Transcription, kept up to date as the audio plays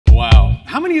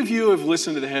How many of you have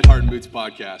listened to the Head, Heart, and Boots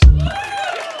podcast?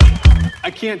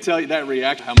 I can't tell you that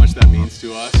react how much that means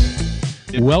to us.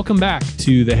 Welcome back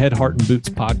to the Head, Heart, and Boots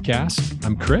podcast.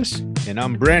 I'm Chris. And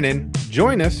I'm Brennan.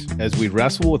 Join us as we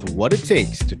wrestle with what it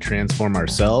takes to transform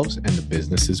ourselves and the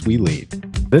businesses we lead.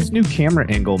 This new camera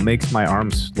angle makes my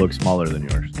arms look smaller than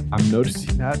yours. I'm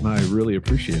noticing that, and I really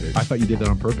appreciate it. I thought you did that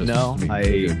on purpose. No,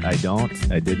 I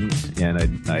don't. I didn't, and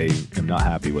I am not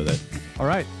happy with it. All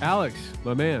right, Alex,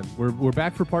 my man, we're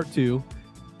back for part two,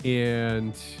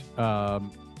 and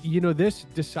this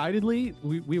decidedly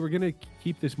we were going to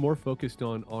keep this more focused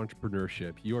on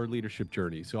entrepreneurship, your leadership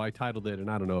journey. So I titled it,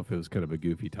 and I don't know if it was kind of a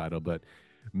goofy title, but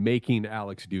Making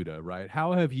Alex Duta, right?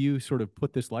 How have you sort of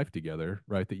put this life together,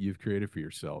 right, that you've created for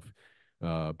yourself,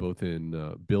 both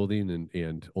in building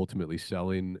and ultimately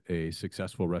selling a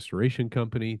successful restoration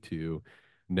company to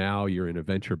now you're in a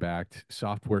venture-backed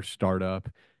software startup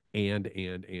and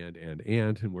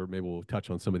we'll touch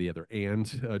on some of the other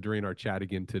ands during our chat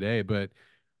again today. But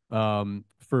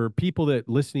for people that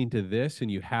listening to this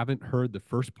and you haven't heard the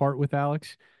first part with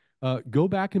Alex, go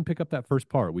back and pick up that first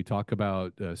part. We talk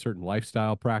about certain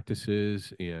lifestyle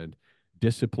practices and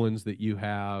disciplines that you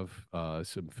have,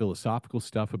 some philosophical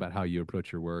stuff about how you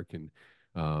approach your work. And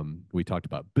we talked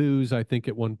about booze, I think,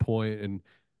 at one point. And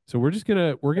so we're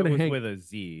gonna hang with a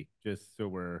Z, just so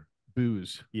we're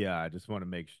booze. Yeah, I just want to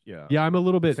make Yeah, I'm a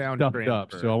little bit Sound stuffed transfer.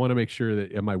 up, so I want to make sure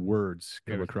that my words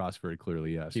come across very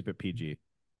clearly. Yes, keep it PG.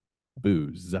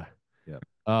 Booze.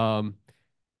 Yeah.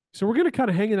 So we're gonna kind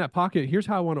of hang in that pocket. Here's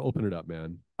how I want to open it up,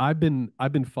 man. I've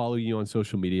been following you on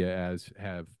social media, as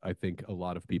have I think a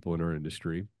lot of people in our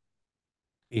industry,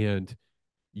 and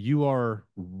you are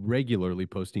regularly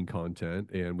posting content.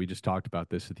 And we just talked about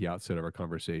this at the outset of our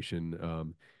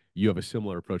conversation. You have a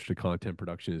similar approach to content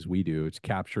production as we do. It's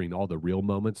capturing all the real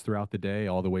moments throughout the day,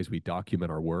 all the ways we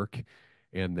document our work,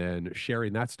 and then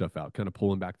sharing that stuff out, kind of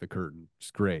pulling back the curtain.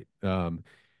 It's great.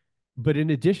 But in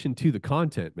addition to the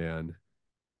content, man,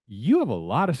 you have a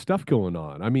lot of stuff going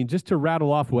on. I mean, just to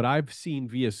rattle off what I've seen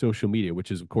via social media, which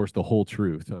is, of course, the whole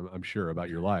truth, I'm sure, about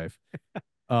your life.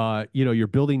 You're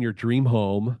building your dream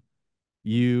home.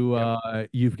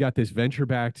 You've got this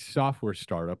venture-backed software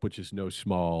startup, which is no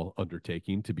small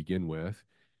undertaking to begin with.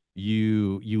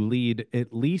 You lead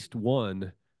at least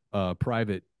one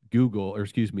private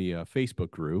Facebook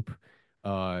group.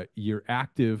 You're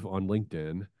active on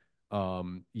LinkedIn.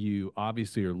 You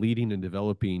obviously are leading and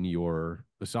developing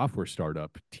the software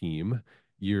startup team.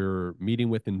 You're meeting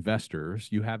with investors.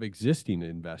 You have existing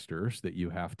investors that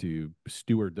you have to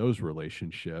steward those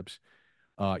relationships.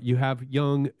 You have a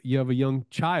young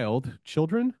child,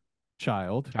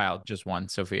 just one,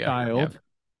 Sophia. Child. Yep.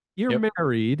 You're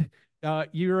married.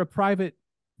 You're a private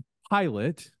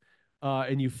pilot,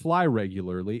 and you fly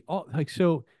regularly.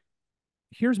 So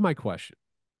here's my question.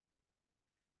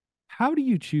 How do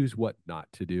you choose what not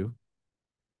to do?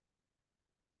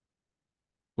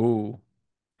 Ooh.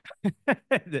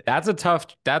 That's a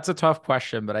tough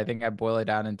question, but I think I boil it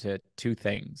down into two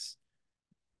things.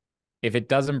 If it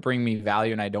doesn't bring me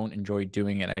value and I don't enjoy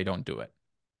doing it, I don't do it.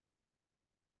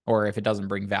 Or if it doesn't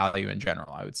bring value in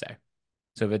general, I would say.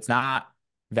 So if it's not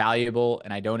valuable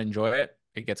and I don't enjoy it,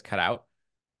 it gets cut out.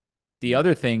 The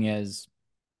other thing is,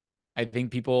 I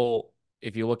think people,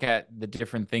 if you look at the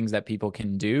different things that people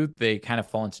can do, they kind of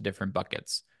fall into different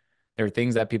buckets. There are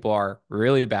things that people are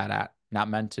really bad at, not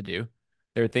meant to do.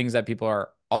 There are things that people are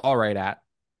all right at.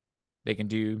 They can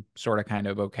do sort of kind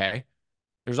of okay.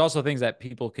 There's also things that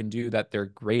people can do that they're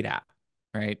great at,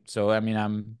 right? So, I mean,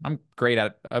 I'm great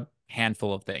at a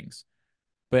handful of things.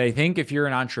 But I think if you're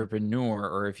an entrepreneur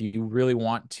or if you really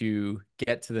want to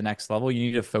get to the next level, you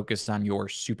need to focus on your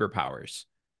superpowers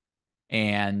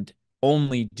and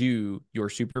only do your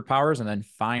superpowers and then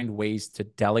find ways to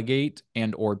delegate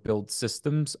and or build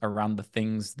systems around the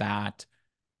things that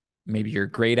maybe you're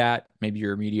great at, maybe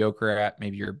you're mediocre at,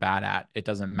 maybe you're bad at. It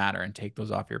doesn't matter, and take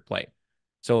those off your plate.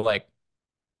 So like,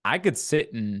 I could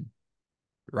sit and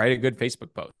write a good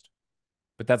Facebook post,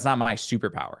 but that's not my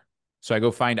superpower. So I go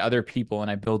find other people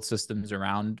and I build systems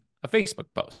around a Facebook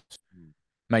post.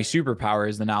 My superpower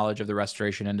is the knowledge of the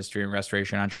restoration industry and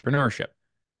restoration entrepreneurship.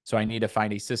 So I need to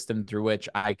find a system through which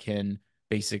I can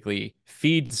basically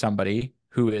feed somebody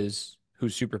whose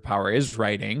superpower is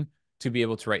writing to be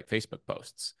able to write Facebook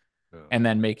posts and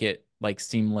then make it like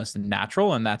seamless and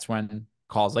natural. And that's when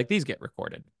calls like these get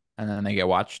recorded and then they get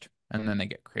watched and then they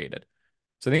get created.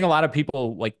 So I think a lot of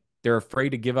people, like, they're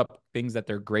afraid to give up things that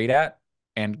they're great at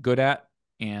and good at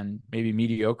and maybe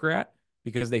mediocre at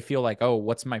because they feel like, oh,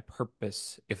 what's my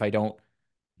purpose if I don't,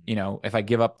 if I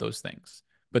give up those things?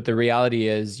 But the reality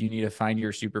is you need to find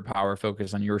your superpower,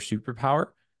 focus on your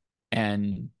superpower,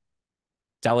 and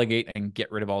delegate and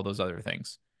get rid of all those other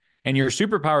things. And your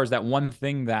superpower is that one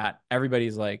thing that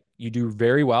everybody's like, you do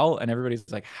very well. And everybody's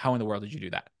like, how in the world did you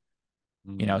do that?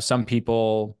 You know, some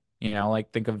people, you know,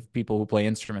 like think of people who play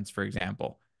instruments, for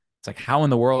example. It's like, how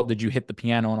in the world did you hit the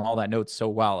piano and all that notes so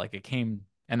well? Like it came,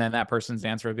 and then that person's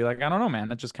answer would be like, I don't know, man.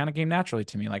 That just kind of came naturally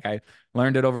to me. Like I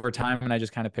learned it over time and I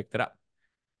just kind of picked it up.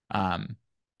 Um,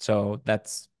 so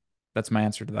that's my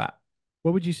answer to that.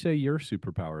 What would you say your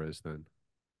superpower is then?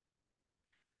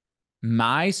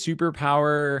 My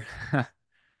superpower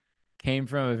came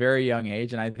from a very young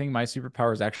age, and I think my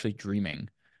superpower is actually dreaming.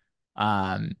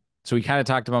 Um, so we kind of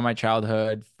talked about my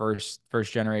childhood, first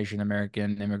generation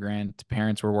American immigrant.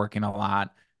 Parents were working a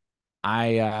lot.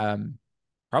 I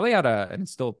probably had and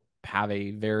still have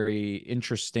a very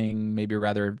interesting, maybe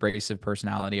rather abrasive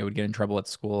personality. I would get in trouble at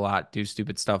school a lot, do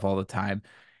stupid stuff all the time,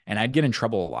 and I'd get in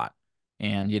trouble a lot.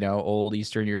 And, you know, old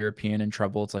Eastern European in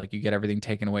trouble. It's like you get everything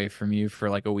taken away from you for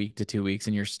like a week to 2 weeks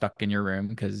and you're stuck in your room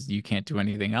because you can't do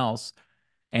anything else.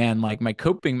 And like my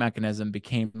coping mechanism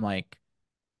became like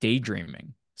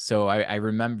daydreaming. So I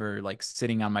remember like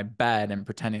sitting on my bed and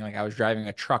pretending like I was driving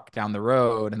a truck down the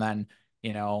road. And then,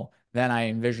 you know, then I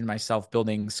envisioned myself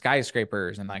building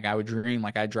skyscrapers. And like I would dream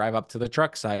like I drive up to the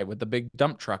truck site with the big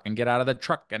dump truck and get out of the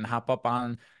truck and hop up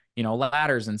on, you know,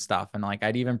 ladders and stuff. And like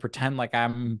I'd even pretend like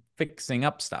I'm fixing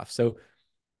up stuff. So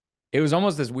it was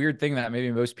almost this weird thing that maybe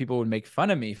most people would make fun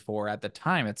of me for at the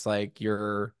time. It's like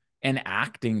you're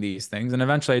enacting these things. And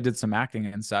eventually I did some acting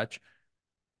and such.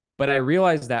 But I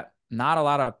realized that not a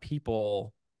lot of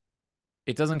people,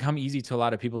 it doesn't come easy to a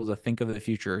lot of people to think of the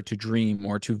future, to dream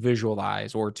or to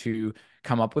visualize or to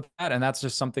come up with that. And that's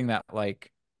just something that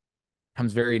like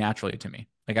comes very naturally to me.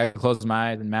 Like I close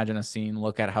my eyes, imagine a scene,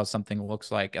 look at how something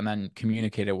looks like, and then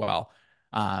communicate it well.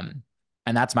 And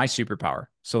that's my superpower.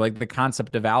 So like the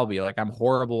concept of Albie, like I'm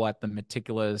horrible at the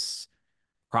meticulous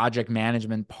project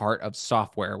management part of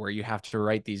software where you have to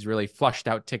write these really flushed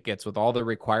out tickets with all the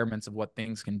requirements of what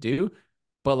things can do.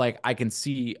 But like I can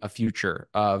see a future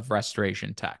of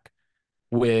restoration tech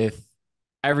with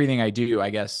everything I do.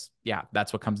 I guess, yeah,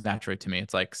 that's what comes naturally to me.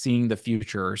 It's like seeing the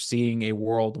future or seeing a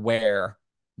world where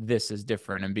this is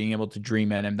different and being able to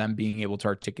dream it and then being able to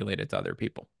articulate it to other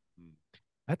people.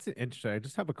 That's interesting. I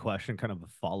just have a question, kind of a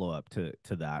follow-up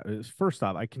to that. First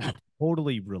off, I can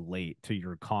totally relate to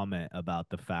your comment about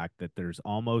the fact that there's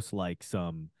almost like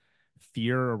some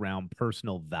fear around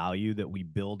personal value that we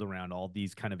build around all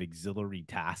these kind of auxiliary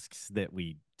tasks that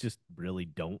we just really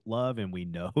don't love and we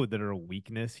know that are a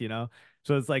weakness, you know?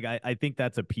 So it's like I think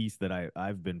that's a piece that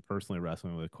I've been personally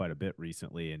wrestling with quite a bit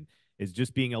recently, and is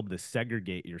just being able to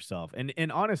segregate yourself.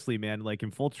 And honestly, man, like in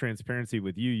full transparency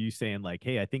with you saying like,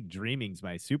 hey, I think dreaming's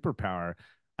my superpower.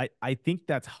 I think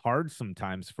that's hard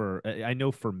sometimes for, I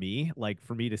know for me, like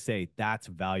for me to say that's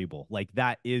valuable, like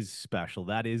that is special,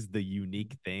 that is the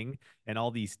unique thing. And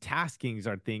all these taskings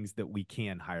are things that we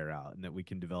can hire out and that we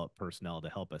can develop personnel to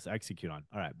help us execute on.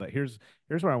 All right, but here's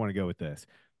where I want to go with this.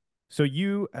 So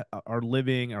you are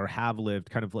living or have lived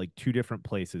kind of like two different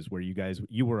places where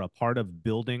you were a part of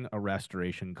building a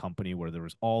restoration company where there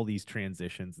was all these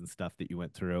transitions and stuff that you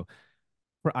went through.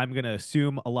 I'm going to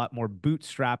assume a lot more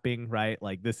bootstrapping, right?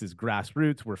 Like this is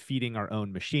grassroots. We're feeding our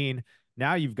own machine.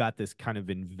 Now you've got this kind of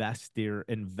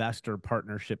investor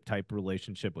partnership type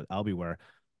relationship with Albiware.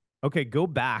 Okay, go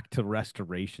back to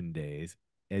restoration days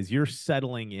as you're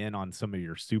settling in on some of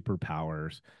your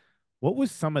superpowers. What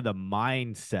was some of the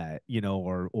mindset, you know,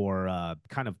 or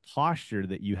kind of posture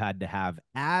that you had to have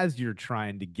as you're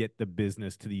trying to get the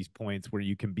business to these points where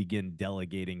you can begin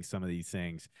delegating some of these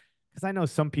things? Because I know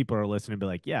some people are listening and be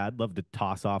like, yeah, I'd love to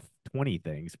toss off 20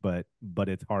 things, but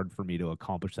it's hard for me to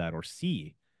accomplish that or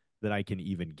see that I can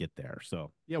even get there.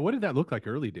 So Yeah, what did that look like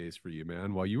early days for you,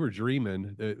 man? While you were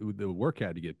dreaming, the work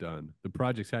had to get done. The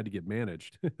projects had to get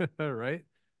managed, right?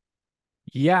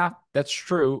 Yeah, that's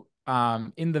true.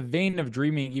 In the vein of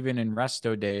dreaming, even in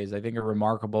resto days, I think a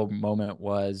remarkable moment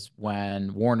was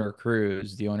when Warner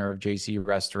Cruz, the owner of JC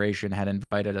Restoration, had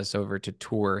invited us over to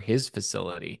tour his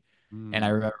facility. And I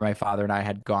remember my father and I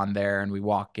had gone there and we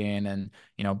walk in and,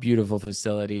 you know, beautiful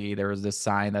facility. There was this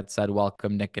sign that said,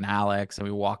 welcome, Nick and Alex. And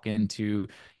we walk into,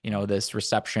 you know, this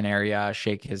reception area,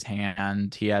 shake his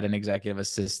hand. He had an executive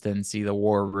assistant, see the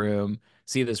war room,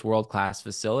 see this world-class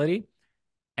facility.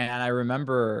 And I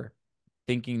remember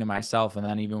thinking to myself, and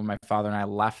then even when my father and I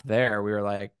left there, we were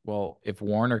like, well, if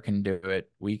Warner can do it,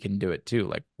 we can do it too.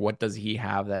 Like, what does he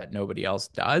have that nobody else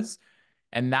does?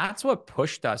 And that's what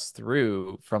pushed us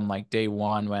through from like day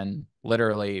one when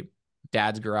literally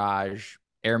dad's garage,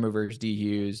 air movers,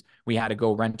 DHUs. We had to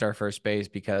go rent our first space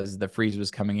because the freeze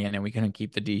was coming in and we couldn't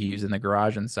keep the DHUs in the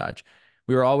garage and such.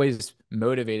 We were always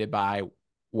motivated by,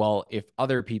 well, if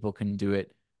other people can do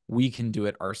it, we can do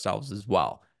it ourselves as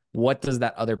well. What does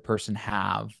that other person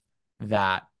have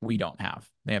that we don't have?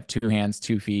 They have 2 hands,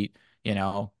 2 feet.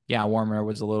 Yeah, Warmer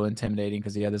was a little intimidating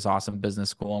because he had this awesome business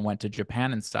school and went to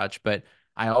Japan and such. But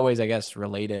I always, I guess,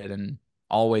 related and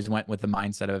always went with the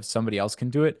mindset of if somebody else can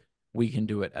do it, we can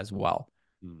do it as well.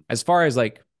 As far as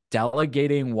like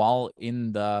delegating while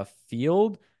in the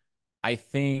field, I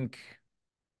think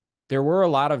there were a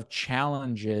lot of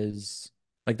challenges.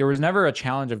 Like there was never a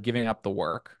challenge of giving up the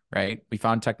work, right? We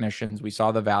found technicians. We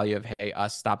saw the value of, hey,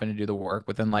 us stopping to do the work.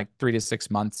 Within like 3 to 6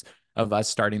 months of us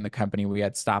starting the company, we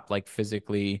had stopped like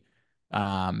physically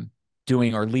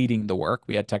doing or leading the work.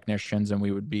 We had technicians and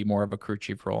we would be more of a crew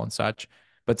chief role and such.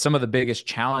 But some of the biggest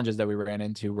challenges that we ran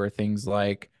into were things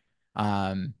like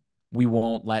we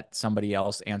won't let somebody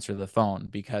else answer the phone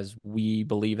because we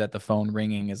believe that the phone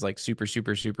ringing is like super,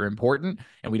 super, super important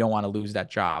and we don't want to lose that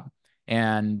job.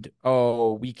 And,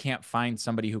 oh, we can't find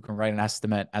somebody who can write an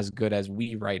estimate as good as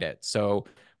we write it. So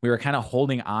we were kind of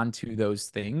holding on to those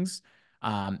things.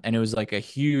 And it was like a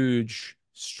huge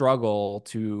struggle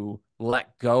to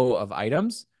let go of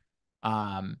items.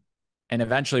 And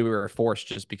eventually we were forced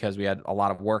just because we had a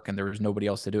lot of work and there was nobody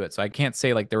else to do it. So I can't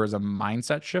say like there was a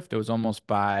mindset shift. It was almost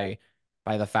by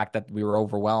the fact that we were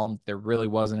overwhelmed. There really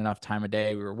wasn't enough time of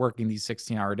day. We were working these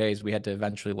 16-hour days. We had to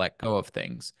eventually let go of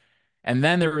things. And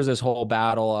then there was this whole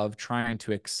battle of trying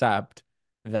to accept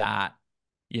that,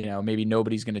 maybe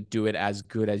nobody's going to do it as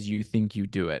good as you think you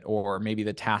do it. Or maybe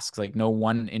the tasks, like no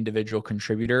one individual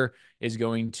contributor is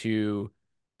going to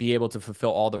be able to fulfill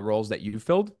all the roles that you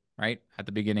filled, right? At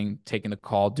the beginning, taking the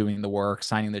call, doing the work,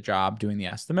 signing the job, doing the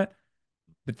estimate.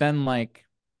 But then like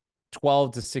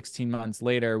 12 to 16 months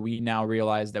later, we now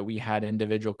realized that we had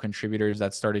individual contributors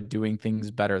that started doing things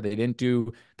better. They didn't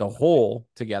do the whole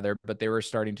together, but they were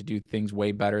starting to do things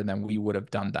way better than we would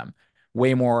have done them.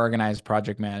 Way more organized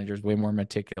project managers, way more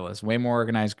meticulous, way more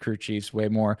organized crew chiefs, way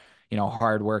more,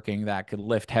 hardworking that could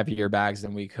lift heavier bags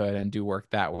than we could and do work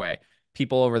that way.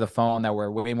 People over the phone that were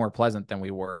way more pleasant than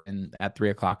we were at 3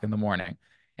 o'clock in the morning.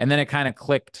 And then it kind of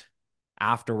clicked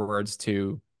afterwards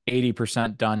to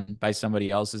 80% done by somebody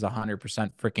else is 100%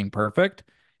 freaking perfect.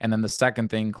 And then the second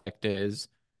thing clicked is,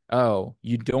 oh,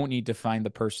 you don't need to find the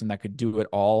person that could do it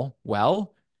all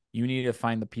well. You need to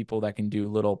find the people that can do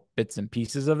little bits and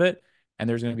pieces of it. And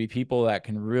there's going to be people that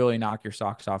can really knock your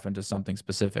socks off into something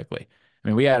specifically. I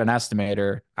mean, we had an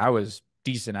estimator. I was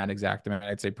decent at Xactimate.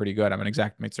 I'd say pretty good. I'm an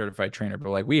Xactimate certified trainer,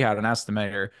 but like we had an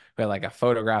estimator who had like a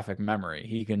photographic memory.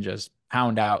 He can just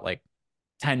pound out like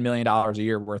 $10 million a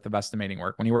year worth of estimating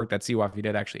work. When he worked at CWAF, he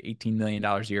did actually $18 million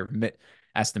a year of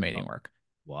estimating work.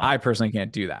 Wow. I personally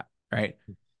can't do that. Right.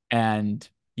 And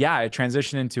yeah, it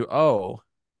transitioned into,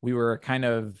 we were kind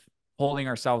of holding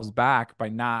ourselves back by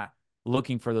not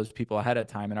looking for those people ahead of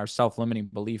time and our self-limiting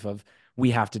belief of we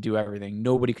have to do everything.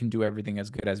 Nobody can do everything as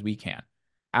good as we can.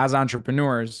 As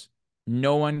entrepreneurs,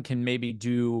 no one can maybe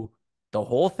do the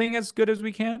whole thing as good as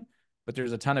we can, but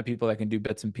there's a ton of people that can do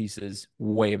bits and pieces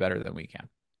way better than we can.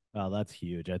 Oh, that's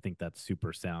huge. I think that's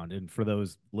super sound. And for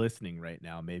those listening right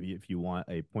now, maybe if you want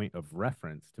a point of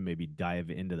reference to maybe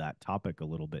dive into that topic a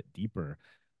little bit deeper,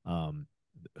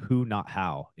 Who Not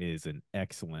How is an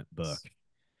excellent book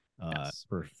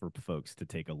for folks to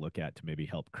take a look at to maybe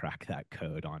help crack that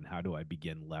code on how do I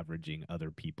begin leveraging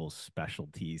other people's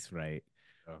specialties, right?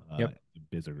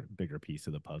 Bigger piece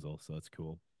of the puzzle. So that's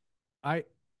cool. I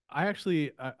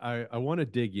actually want to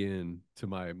dig in to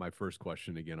my first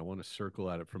question again. I want to circle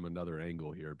at it from another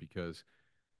angle here because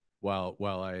while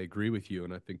I agree with you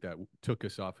and I think that took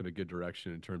us off in a good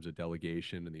direction in terms of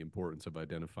delegation and the importance of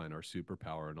identifying our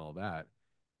superpower and all that,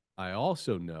 I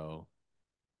also know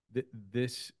that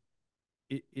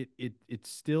it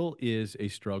still is a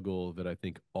struggle that I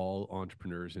think all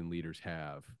entrepreneurs and leaders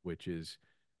have, which is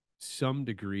some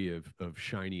degree of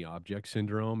shiny object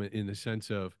syndrome in the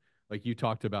sense of, like you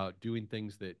talked about, doing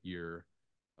things that you're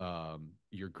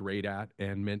great at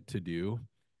and meant to do.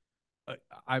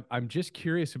 I'm just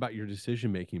curious about your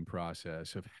decision-making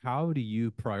process of how do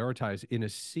you prioritize in a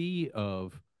sea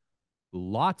of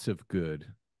lots of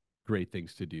great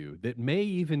things to do that may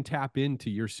even tap into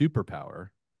your superpower.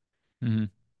 Mm-hmm.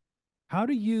 How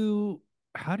do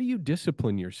you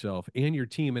discipline yourself and your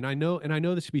team? And I know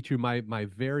this to be true. My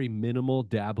very minimal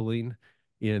dabbling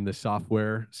in the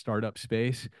software startup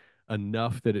space,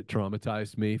 enough that it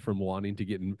traumatized me from wanting to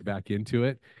get back into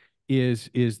it, is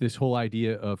this whole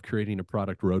idea of creating a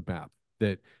product roadmap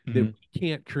that we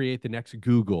can't create the next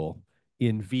Google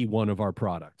in V1 of our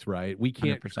product, right? We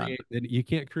can't 100%. you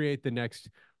can't create the next,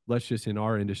 let's just in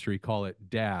our industry call it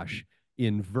dash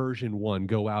in version 1,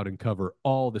 go out and cover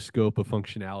all the scope of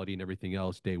functionality and everything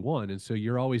else day 1. And so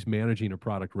you're always managing a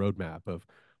product roadmap of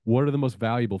what are the most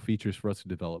valuable features for us to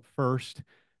develop first,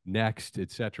 next,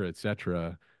 et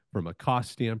cetera, from a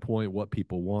cost standpoint, what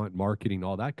people want, marketing,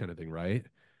 all that kind of thing, right?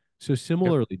 So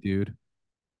similarly, dude,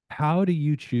 how do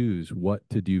you choose what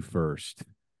to do first?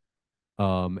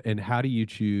 And how do you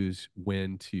choose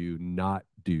when to not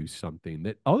do something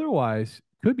that otherwise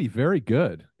could be very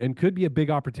good and could be a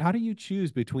big opportunity? How do you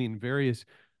choose between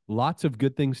lots of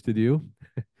good things to do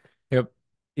Yep.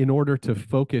 in order to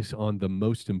focus on the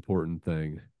most important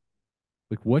thing?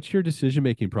 Like, what's your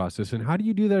decision-making process, and how do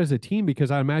you do that as a team?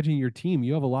 Because I imagine your team,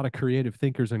 you have a lot of creative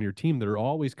thinkers on your team that are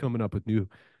always coming up with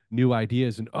new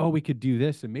ideas and, oh, we could do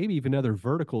this, and maybe even other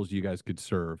verticals you guys could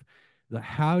serve.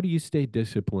 How do you stay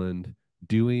disciplined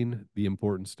doing the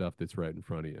important stuff that's right in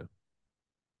front of you?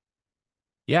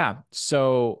 Yeah.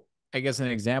 So I guess an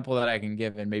example that I can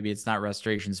give, and maybe it's not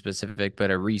restoration specific,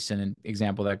 but a recent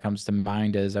example that comes to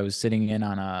mind is I was sitting in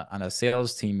on a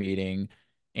sales team meeting,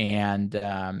 and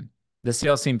the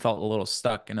sales team felt a little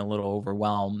stuck and a little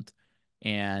overwhelmed.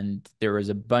 And there was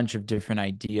a bunch of different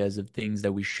ideas of things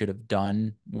that we should have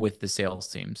done with the sales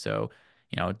team. So,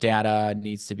 data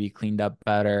needs to be cleaned up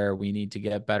better. We need to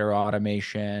get better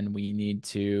automation. We need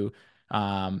to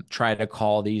try to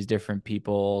call these different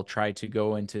people, try to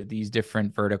go into these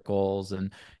different verticals,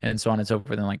 and so on and so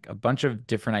forth. And like a bunch of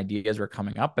different ideas were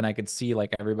coming up, and I could see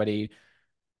like everybody.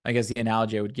 I guess the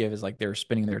analogy I would give is like they were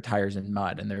spinning their tires in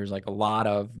mud, and there's like a lot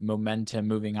of momentum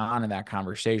moving on in that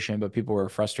conversation, but people were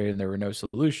frustrated and there were no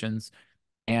solutions.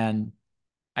 And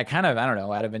I kind of, I don't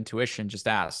know, out of intuition, just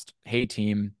asked, "Hey,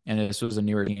 team," and this was a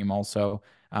newer team also.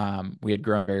 We had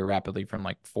grown very rapidly from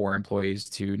like 4 employees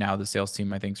to now the sales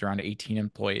team, I think, is around 18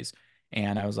 employees.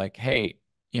 And I was like, "Hey,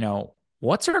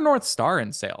 what's our North Star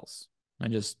in sales?" I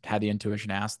just had the intuition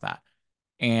to ask that.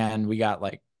 And we got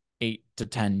like 8 to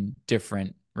 10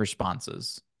 different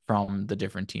responses from the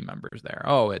different team members there.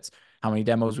 Oh, it's how many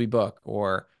demos we book,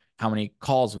 or how many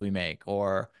calls we make,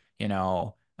 or,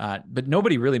 but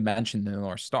nobody really mentioned the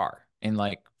North Star. And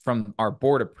like from our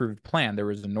board approved plan, there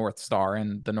was a North Star,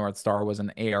 and the North Star was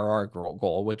an ARR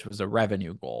goal, which was a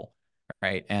revenue goal,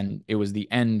 right? And it was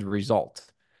the end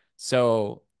result.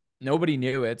 So nobody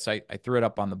knew it. So I threw it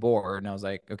up on the board, and I was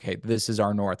like, okay, this is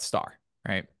our North Star,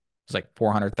 right? It's like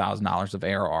 $400,000 of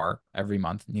ARR every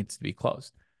month needs to be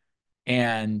closed.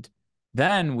 And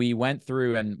then we went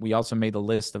through and we also made the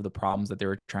list of the problems that they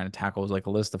were trying to tackle. It was like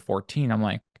a list of 14. I'm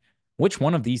like, which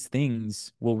one of these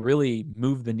things will really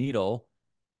move the needle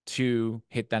to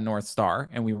hit that North Star?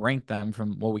 And we ranked them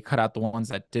from, well, we cut out the ones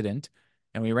that didn't,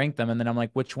 and we ranked them. And then I'm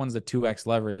like, which one's the 2x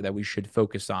lever that we should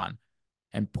focus on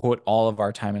and put all of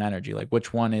our time and energy? Like,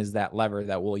 which one is that lever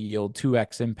that will yield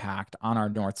 2x impact on our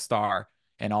North Star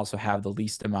and also have the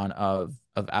least amount of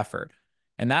effort?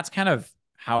 And that's kind of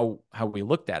how we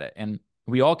looked at it. And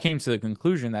we all came to the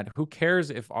conclusion that who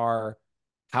cares if our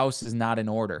house is not in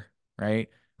order, right?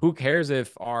 Who cares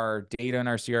if our data in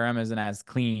our CRM isn't as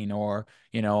clean, or,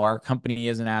 our company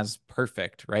isn't as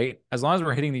perfect, right? As long as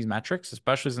we're hitting these metrics,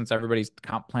 especially since everybody's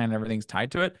comp plan and everything's tied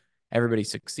to it, everybody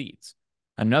succeeds.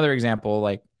 Another example,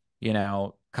 like,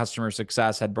 customer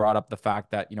success had brought up the fact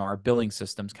that, our billing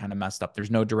system's kind of messed up. There's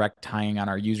no direct tying on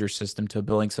our user system to a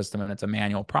billing system, and it's a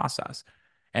manual process.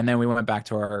 And then we went back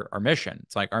to our mission.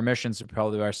 It's like our mission is to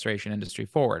propel the restoration industry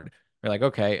forward. We're like,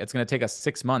 okay, it's going to take us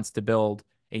 6 months to build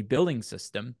a billing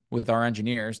system with our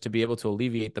engineers to be able to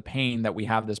alleviate the pain that we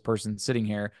have this person sitting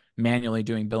here manually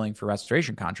doing billing for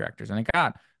restoration contractors. And it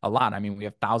got a lot. I mean, we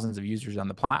have thousands of users on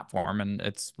the platform, and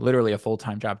it's literally a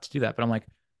full-time job to do that. But I'm like,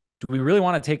 do we really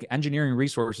want to take engineering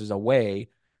resources away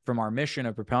from our mission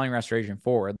of propelling restoration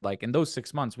forward? Like in those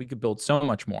 6 months, we could build so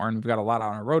much more, and we've got a lot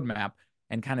on our roadmap,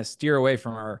 and kind of steer away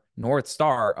from our North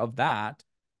Star of that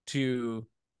to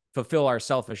fulfill our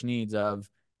selfish needs of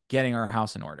getting our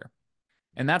house in order.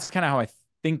 And that's kind of how I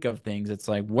think of things. It's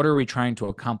like, what are we trying to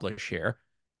accomplish here?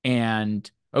 And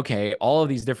okay, all of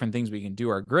these different things we can do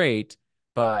are great,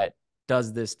 but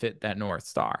does this fit that North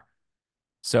Star?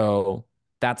 So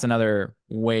that's another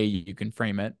way you can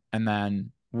frame it. And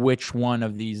then which one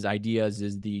of these ideas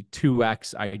is the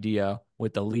 2x idea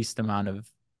with the least amount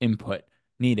of input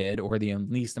needed, or the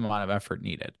least amount of effort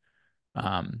needed?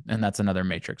 And that's another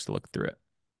matrix to look through it.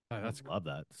 Love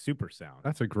that. Super sound.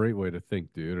 That's a great way to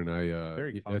think, dude. And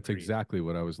Very that's concrete. exactly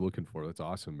what I was looking for. That's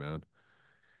awesome, man.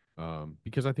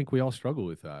 Because I think we all struggle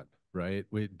with that, right?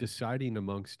 With deciding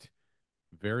amongst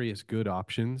various good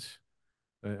options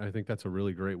I think that's a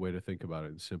really great way to think about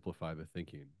it and simplify the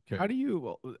thinking. Okay.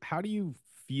 How do you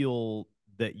feel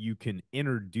that you can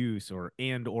introduce or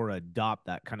adopt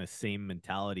that kind of same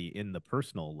mentality in the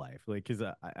personal life? Like, because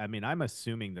I mean, I'm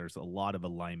assuming there's a lot of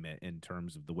alignment in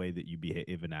terms of the way that you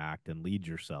behave and act and lead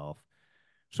yourself.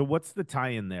 So what's the tie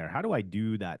in there? How do I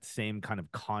do that same kind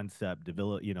of concept,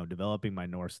 developing my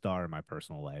North Star in my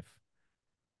personal life?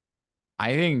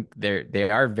 I think they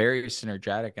are very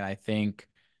synergetic, and I think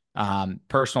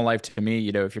personal life to me,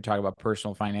 if you're talking about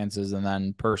personal finances and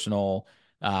then personal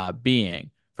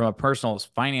being, from a personal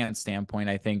finance standpoint,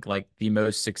 I think like the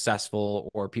most successful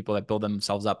or people that build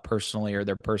themselves up personally or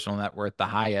their personal net worth the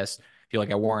highest, if you look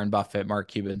at Warren Buffett, Mark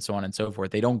Cuban, so on and so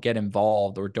forth, they don't get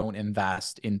involved or don't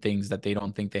invest in things that they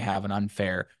don't think they have an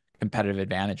unfair competitive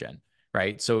advantage in,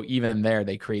 right? So even there,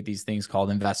 they create these things called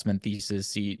investment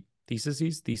thesi.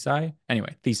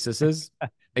 Anyway, theses.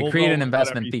 They We'll create roll an with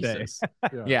whatever investment you say. thesis.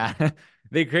 Yeah.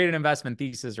 They create an investment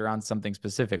thesis around something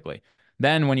specifically.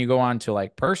 Then when you go on to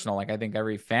like personal, like I think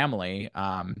every family,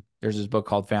 there's this book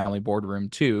called Family Boardroom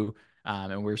 2.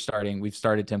 And we've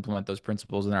started to implement those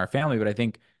principles in our family. But I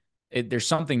think there's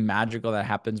something magical that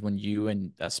happens when you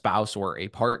and a spouse or a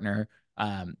partner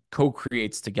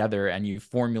co-creates together and you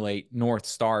formulate North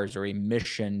Stars or a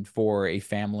mission for a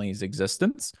family's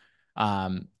existence,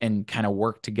 and kind of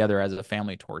work together as a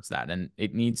family towards that. And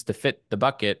it needs to fit the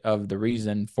bucket of the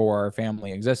reason for our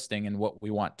family existing and what we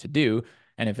want to do.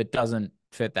 And if it doesn't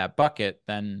fit that bucket,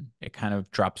 then it kind of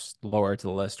drops lower to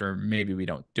the list, or maybe we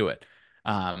don't do it.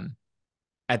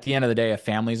 At the end of the day, a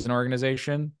family is an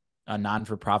organization, a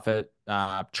non-for-profit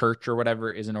church or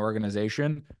whatever is an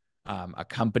organization. A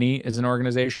company is an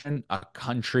organization. A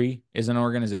country is an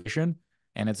organization.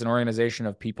 And it's an organization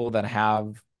of people that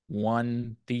have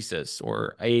one thesis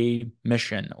or a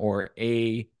mission or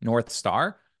a North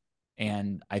Star.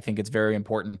 And I think it's very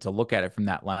important to look at it from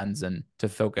that lens and to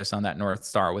focus on that North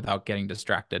Star without getting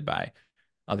distracted by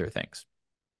other things.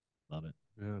 Love it.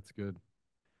 Yeah, that's good.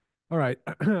 All right.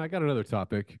 I got another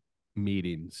topic.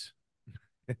 Meetings.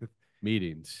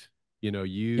 Meetings.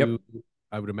 Yep.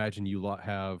 I would imagine you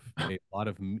have a lot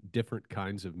of different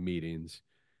kinds of meetings.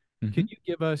 Mm-hmm. Can you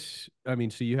give us, I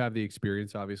mean, so you have the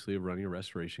experience, obviously, of running a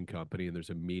restoration company, and there's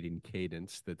a meeting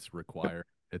cadence that's required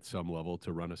at some level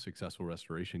to run a successful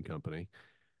restoration company.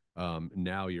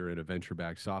 Now you're in a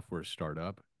venture-backed software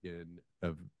startup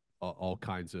of all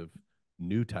kinds of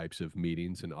new types of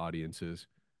meetings and audiences.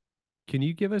 Can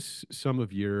you give us some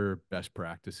of your best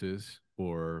practices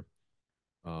or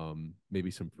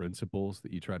maybe some principles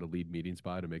that you try to lead meetings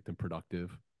by to make them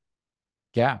productive?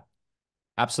 Yeah,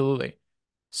 absolutely.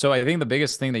 So I think the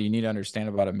biggest thing that you need to understand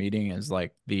about a meeting is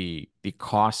like the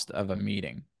cost of a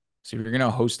meeting. So if you're going to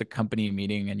host a company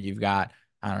meeting and you've got,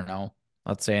 I don't know,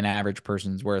 let's say an average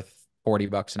person's worth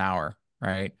 $40 an hour,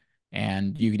 right?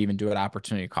 And you could even do it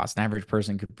opportunity cost. An average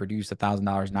person could produce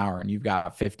 $1,000 an hour, and you've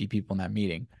got 50 people in that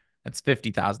meeting. That's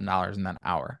 $50,000 in that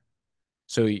hour.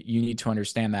 So you need to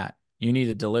understand that you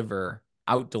need to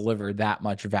out deliver that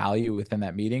much value within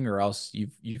that meeting, or else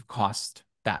you've cost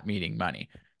that meeting money.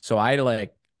 So I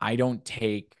don't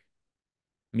take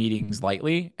meetings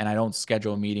lightly, and I don't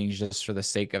schedule meetings just for the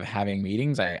sake of having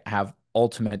meetings. I have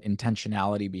ultimate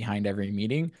intentionality behind every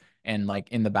meeting. And like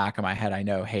in the back of my head, I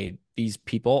know, hey, these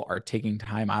people are taking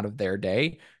time out of their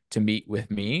day to meet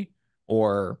with me,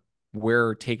 or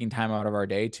we're taking time out of our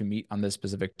day to meet on this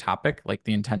specific topic. Like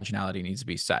the intentionality needs to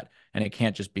be set, and it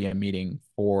can't just be a meeting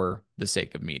for the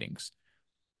sake of meetings.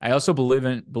 I also believe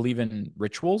in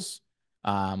rituals.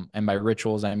 And by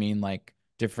rituals, I mean like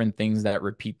different things that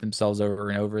repeat themselves over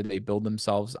and over. They build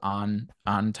themselves on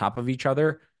top of each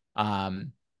other.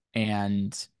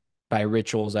 And by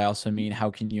rituals, I also mean how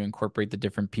can you incorporate the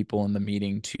different people in the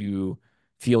meeting to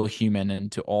feel human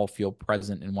and to all feel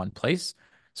present in one place.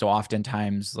 So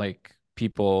oftentimes, like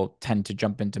people tend to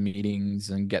jump into meetings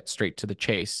and get straight to the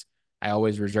chase. I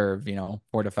always reserve,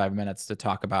 4 to 5 minutes to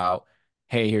talk about,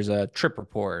 hey, here's a trip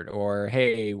report, or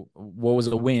hey, what was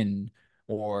a win,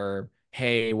 or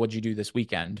hey, what'd you do this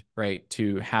weekend, right?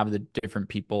 To have the different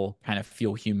people kind of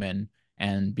feel human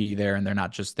and be there, and they're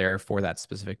not just there for that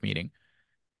specific meeting.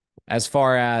 As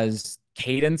far as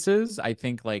cadences, I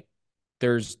think like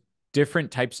there's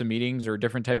different types of meetings or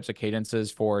different types of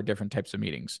cadences for different types of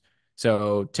meetings.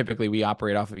 So typically we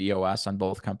operate off of EOS on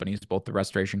both companies, both the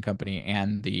restoration company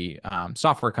and the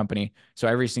software company. So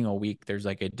every single week there's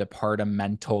like a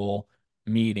departmental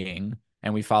meeting,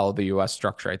 and we follow the US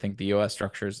structure. I think the US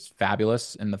structure is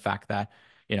fabulous in the fact that,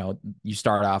 you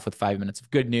start off with 5 minutes of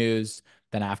good news.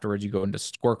 Then afterwards, you go into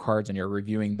scorecards and you're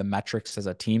reviewing the metrics as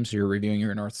a team. So you're reviewing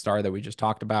your North Star that we just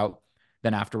talked about.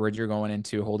 Then afterwards, you're going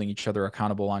into holding each other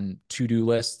accountable on to-do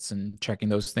lists and checking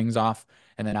those things off.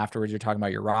 And then afterwards, you're talking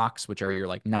about your rocks, which are your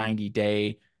like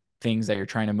 90-day things that you're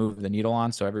trying to move the needle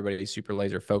on. So everybody's super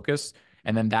laser focused.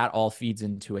 And then that all feeds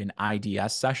into an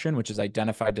IDS session, which is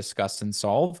identify, discuss, and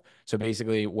solve. So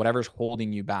basically, whatever's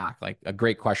holding you back, like a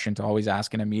great question to always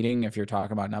ask in a meeting if you're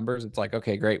talking about numbers, it's like,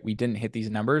 okay, great, we didn't hit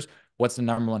these numbers. What's the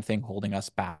number one thing holding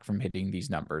us back from hitting these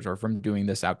numbers or from doing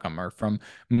this outcome or from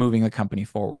moving the company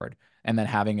forward? And then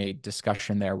having a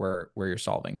discussion there where you're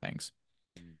solving things.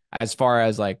 As far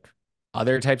as like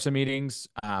other types of meetings,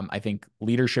 I think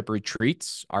leadership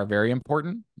retreats are very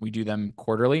important. We do them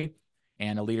quarterly.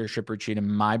 And a leadership retreat in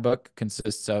my book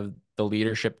consists of the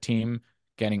leadership team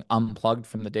getting unplugged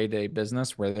from the day-to-day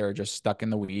business where they're just stuck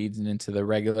in the weeds and into the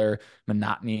regular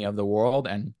monotony of the world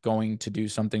and going to do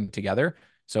something together.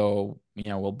 So,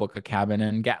 we'll book a cabin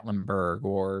in Gatlinburg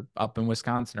or up in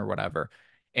Wisconsin or whatever.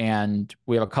 And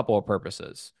we have a couple of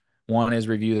purposes. One is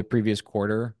review the previous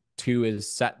quarter. 2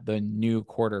 is set the new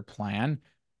quarter plan.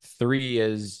 3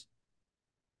 is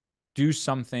do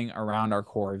something around our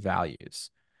core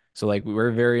values. So like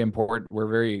we're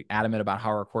very adamant about how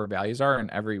our core values are.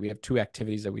 And we have 2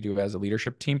 activities that we do as a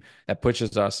leadership team that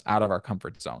pushes us out of our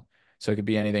comfort zone. So it could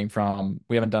be anything from,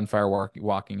 we haven't done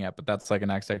walking yet, but that's like a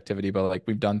next activity. But like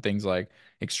we've done things like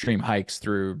extreme hikes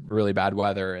through really bad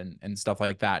weather and stuff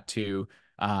like that to,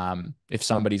 if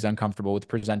somebody's uncomfortable with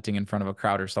presenting in front of a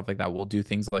crowd or stuff like that, we'll do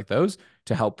things like those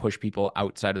to help push people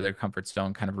outside of their comfort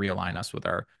zone, kind of realign us with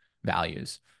our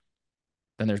values.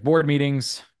 Then there's board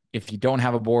meetings. If you don't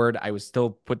have a board, I would still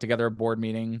put together a board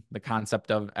meeting. The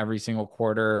concept of every single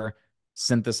quarter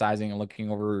synthesizing and looking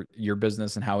over your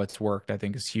business and how it's worked, I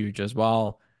think is huge as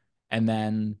well. And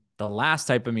then the last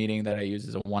type of meeting that I use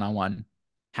is a one-on-one,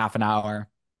 half an hour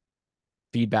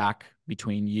feedback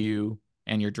between you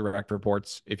and your direct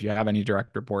reports, if you have any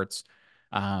direct reports,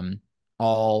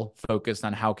 all focused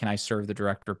on how can I serve the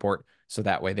direct report so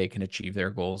that way they can achieve their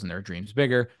goals and their dreams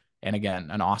bigger. And again,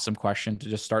 an awesome question to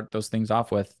just start those things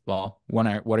off with. Well, what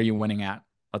are you winning at?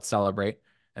 Let's celebrate.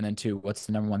 And then 2, what's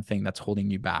the number one thing that's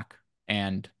holding you back?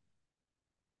 And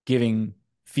giving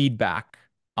feedback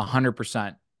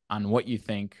 100% on what you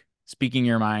think, speaking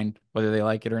your mind, whether they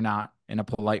like it or not, in a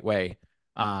polite way,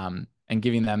 and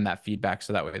giving them that feedback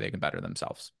so that way they can better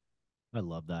themselves. I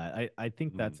love that. I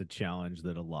think that's a challenge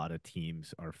that a lot of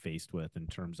teams are faced with in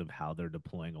terms of how they're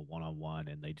deploying a one-on-one,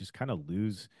 and they just kind of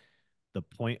lose the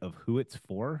point of who it's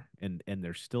for, and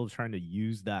they're still trying to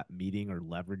use that meeting or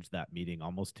leverage that meeting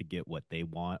almost to get what they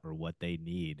want or what they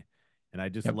need. And I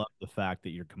just love the fact that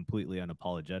you're completely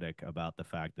unapologetic about the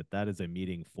fact that that is a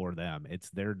meeting for them. It's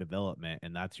their development,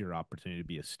 and that's your opportunity to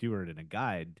be a steward and a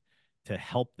guide to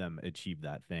help them achieve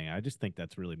that thing. I just think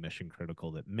that's really mission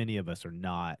critical that many of us are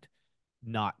not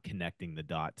connecting the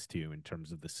dots to in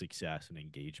terms of the success and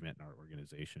engagement in our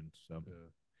organization. So,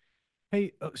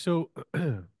 hey, so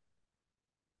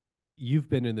you've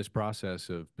been in this process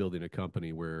of building a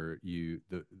company where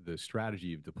the strategy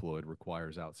you've deployed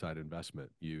requires outside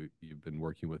investment. You've been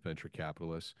working with venture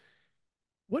capitalists.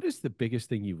 What is the biggest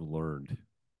thing you've learned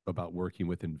about working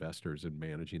with investors and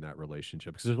managing that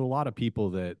relationship? Because there's a lot of people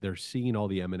that they're seeing all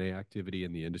the M&A activity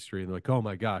in the industry and they're like, oh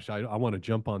my gosh, I want to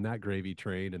jump on that gravy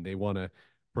train, and they want to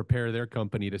prepare their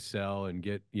company to sell and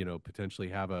get, potentially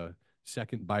have a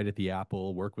second bite at the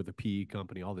apple, work with a PE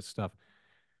company, all this stuff.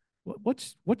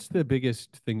 What's the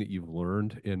biggest thing that you've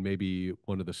learned, and maybe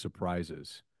one of the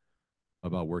surprises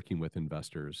about working with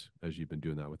investors as you've been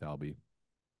doing that with Albie?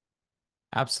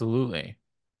 Absolutely.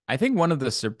 I think one of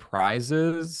the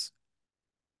surprises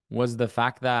was the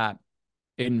fact that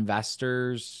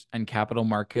investors and capital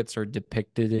markets are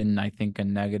depicted in, I think, a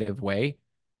negative way.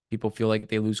 People feel like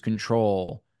they lose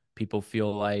control. People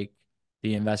feel like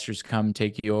the investors come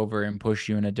take you over and push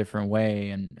you in a different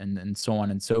way, and so on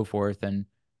and so forth. And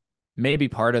maybe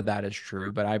part of that is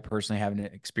true, but I personally haven't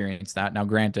experienced that. Now,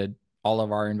 granted, all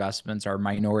of our investments are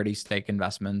minority stake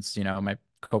investments. My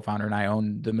co-founder and I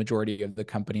own the majority of the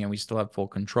company, and we still have full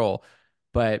control.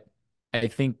 But I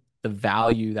think the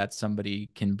value that somebody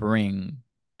can bring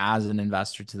as an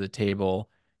investor to the table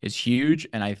is huge.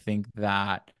 And I think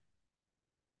that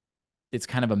it's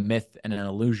kind of a myth and an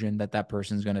illusion that that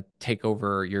person's going to take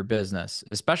over your business,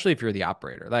 especially if you're the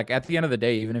operator. Like at the end of the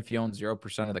day, even if you own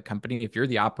 0% of the company, if you're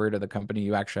the operator of the company,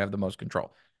 you actually have the most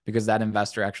control because that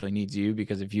investor actually needs you,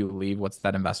 because if you leave, what's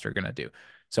that investor going to do?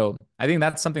 So I think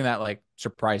that's something that like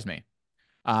surprised me.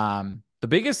 The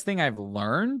biggest thing I've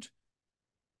learned,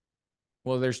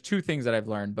 well, there's 2 things that I've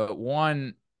learned, but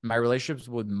one, my relationships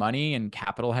with money and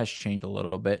capital has changed a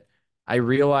little bit. I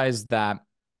realized that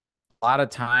a lot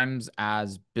of times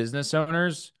as business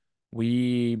owners,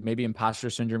 maybe imposter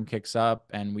syndrome kicks up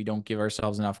and we don't give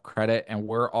ourselves enough credit, and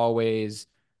we're always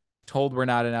told we're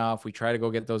not enough. We try to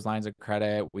go get those lines of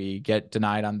credit. We get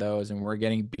denied on those, and we're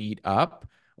getting beat up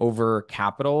over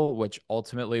capital, which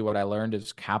ultimately what I learned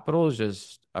is capital is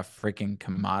just a freaking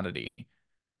commodity.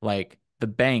 Like the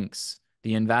banks,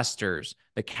 the investors,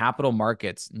 the capital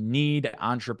markets need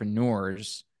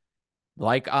entrepreneurs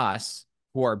like us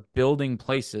who are building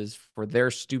places for their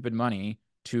stupid money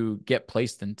to get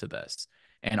placed into this.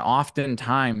 And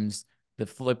oftentimes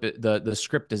the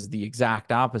script is the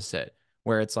exact opposite,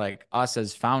 where it's like us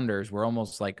as founders, we're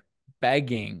almost like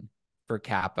begging for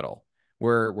capital.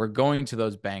 We're going to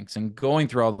those banks and going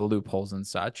through all the loopholes and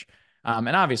such. And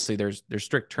obviously there's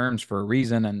strict terms for a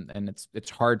reason, and it's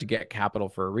hard to get capital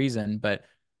for a reason, but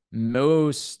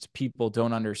most people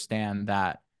don't understand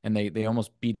that, and they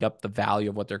almost beat up the value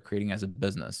of what they're creating as a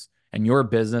business. And your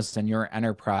business and your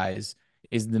enterprise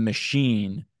is the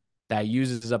machine that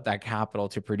uses up that capital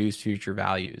to produce future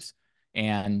values.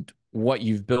 And what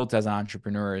you've built as an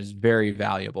entrepreneur is very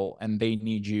valuable, and they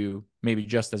need you maybe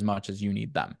just as much as you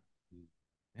need them.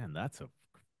 Man, that's a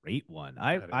great one.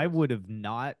 I would have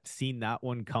not seen that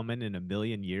one coming in a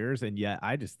million years, and yet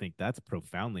I just think that's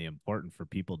profoundly important for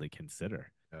people to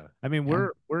consider. Yeah. I mean,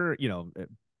 we're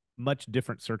much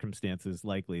different circumstances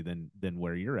likely than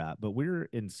where you're at, but we're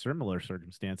in similar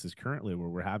circumstances currently where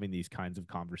we're having these kinds of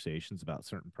conversations about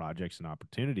certain projects and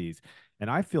opportunities, and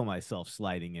I feel myself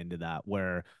sliding into that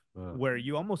where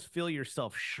you almost feel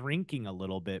yourself shrinking a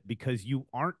little bit because you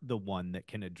aren't the one that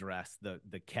can address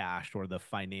the cash or the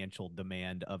financial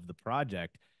demand of the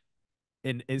project.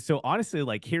 And so honestly,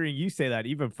 like hearing you say that,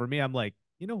 even for me, I'm like,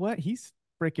 you know what? He's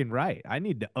freaking right. I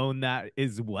need to own that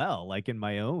as well, like in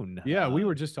my own. Yeah, we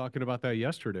were just talking about that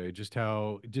yesterday, just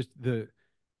how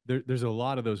there's a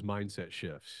lot of those mindset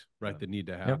shifts, right, that need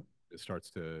to happen. Yep. It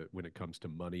starts to, when it comes to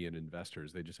money and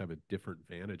investors, they just have a different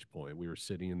vantage point. We were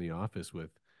sitting in the office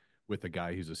with a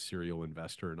guy who's a serial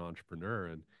investor and entrepreneur,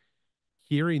 and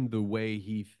hearing the way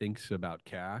he thinks about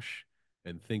cash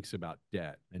and thinks about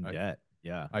debt and debt.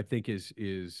 Yeah, I think is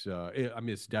I mean,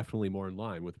 it's definitely more in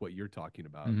line with what you're talking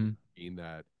about, being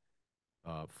that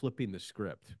flipping the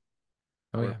script.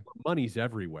 Oh, yeah. Money's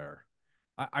everywhere.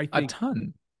 I think a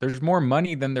ton. There's more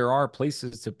money than there are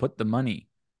places to put the money.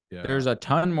 Yeah. There's a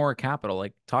ton more capital.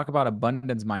 Like, talk about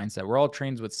abundance mindset. We're all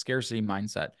trained with scarcity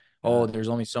mindset. Oh, there's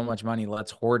only so much money.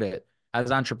 Let's hoard it.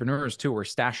 As entrepreneurs too, we're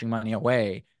stashing money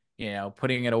away,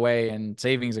 putting it away in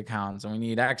savings accounts. And we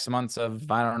need X months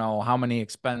of, I don't know how many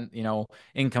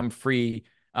income free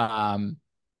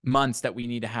months that we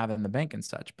need to have in the bank and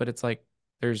such. But it's like,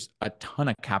 there's a ton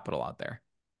of capital out there.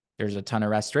 There's a ton of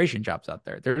restoration jobs out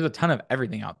there. There's a ton of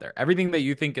everything out there. Everything that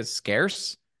you think is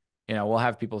scarce, we'll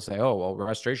have people say, oh, well, the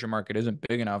restoration market isn't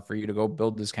big enough for you to go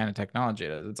build this kind of technology.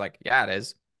 It's like, yeah, it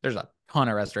is. There's a ton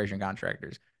of restoration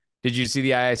contractors. Did you see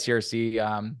the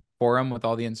IICRC forum with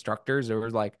all the instructors? There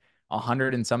was like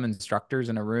 100 and some instructors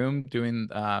in a room doing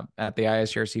at the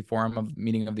IICRC forum of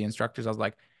meeting of the instructors. I was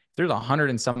like, there's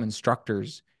 100 and some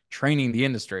instructors training the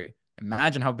industry.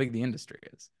 Imagine how big the industry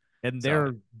is. And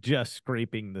they're just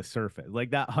scraping the surface. Like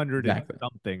that 100 and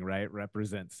something, right,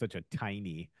 represents such a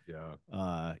tiny,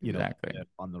 on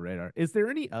the radar. Is there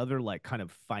any other like kind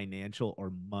of financial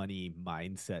or money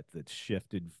mindset that's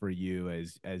shifted for you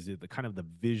as the kind of the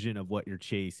vision of what you're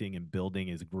chasing and building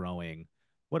is growing?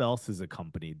 What else has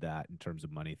accompanied that in terms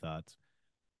of money thoughts?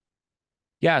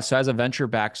 Yeah, so as a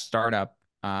venture-backed startup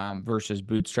versus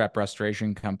bootstrap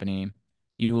restoration company,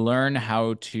 you learn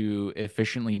how to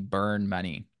efficiently burn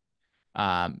money.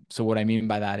 So what I mean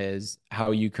by that is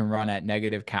how you can run at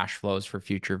negative cash flows for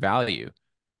future value.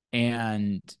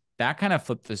 And that kind of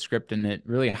flipped the script, and it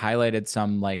really highlighted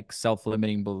some like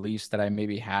self-limiting beliefs that I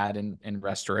maybe had in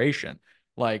restoration.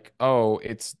 Like, oh,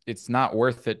 it's not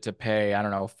worth it to pay, I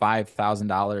don't know,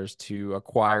 $5,000 to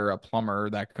acquire a plumber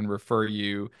that can refer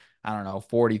you, I don't know,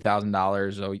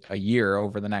 $40,000 a year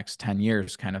over the next 10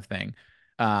 years kind of thing.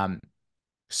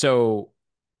 So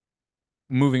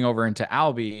moving over into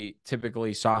Albi,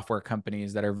 typically software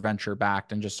companies that are venture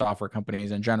backed and just software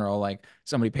companies in general, like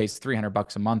somebody pays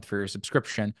 $300 a month for your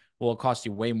subscription. Well, it costs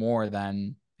you way more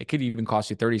than it could even cost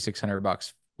you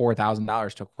 $3,600,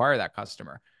 $4,000 to acquire that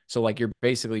customer. So like you're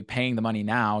basically paying the money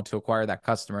now to acquire that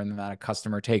customer, and then that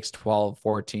customer takes 12,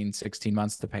 14, 16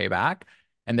 months to pay back.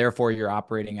 And therefore you're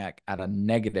operating at a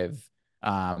negative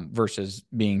versus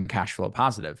being cash flow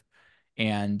positive.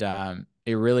 And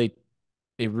it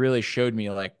really showed me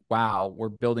like, wow, we're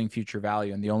building future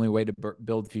value. And the only way to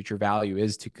build future value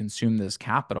is to consume this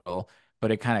capital.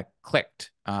 But it kind of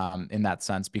clicked in that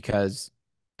sense, because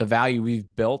the value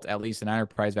we've built, at least in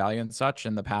enterprise value and such,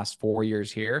 in the past 4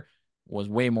 years here, was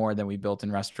way more than we built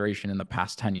in restoration in the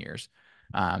past 10 years.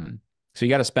 So you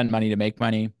got to spend money to make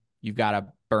money. You've got to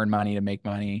burn money to make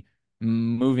money.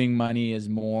 Moving money is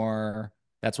more,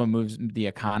 that's what moves the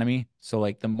economy. So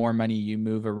like the more money you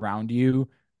move around you,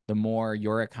 the more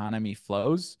your economy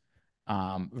flows,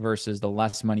 versus the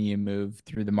less money you move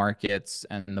through the markets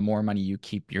and the more money you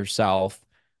keep yourself,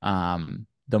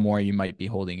 the more you might be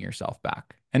holding yourself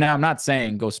back. And now I'm not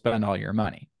saying go spend all your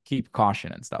money. Keep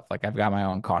caution and stuff. Like I've got my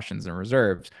own cautions and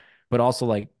reserves, but also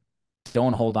like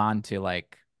don't hold on to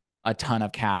like a ton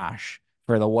of cash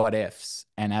for the what ifs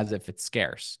and as if it's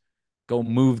scarce. Go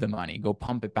move the money, go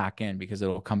pump it back in because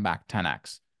it'll come back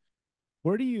 10x.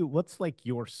 What's like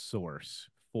your source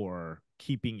for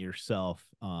keeping yourself,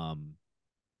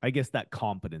 I guess that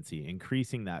competency,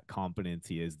 increasing that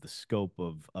competency as the scope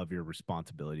of your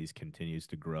responsibilities continues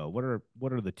to grow? What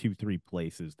are the 2-3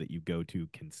 places that you go to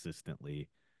consistently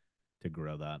to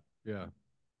grow that? Yeah.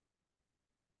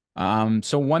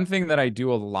 So one thing that I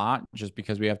do a lot, just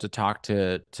because we have to talk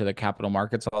to the capital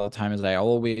markets all the time, is I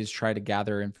always try to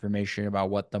gather information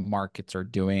about what the markets are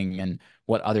doing and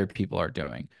what other people are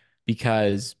doing.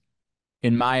 Because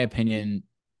in my opinion,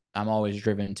 I'm always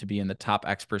driven to be in the top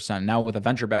X%. Now with a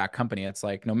venture-backed company, it's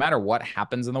like no matter what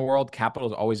happens in the world, capital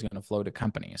is always going to flow to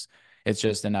companies. It's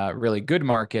just in a really good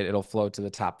market, it'll flow to the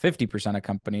top 50% of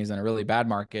companies. In a really bad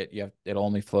market, it'll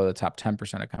only flow to the top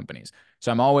 10% of companies. So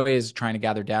I'm always trying to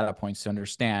gather data points to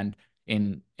understand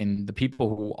in the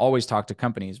people who always talk to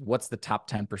companies, what's the top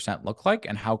 10% look like,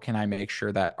 and how can I make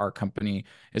sure that our company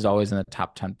is always in the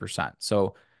top 10%.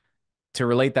 So to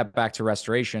relate that back to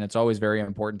restoration, it's always very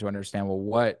important to understand,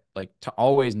 well, to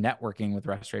always networking with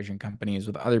restoration companies,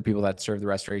 with other people that serve the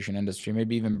restoration industry,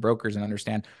 maybe even brokers, and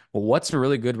understand, well, what's a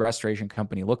really good restoration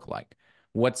company look like?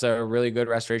 What's a really good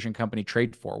restoration company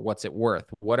trade for? What's it worth?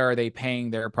 What are they paying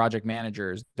their project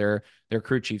managers, their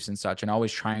crew chiefs and such, and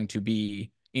always trying to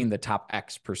be in the top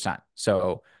X%.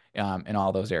 So in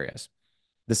all those areas.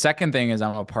 The second thing is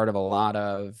I'm a part of a lot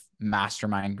of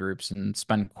mastermind groups and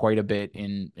spend quite a bit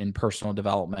in personal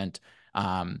development,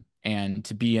 and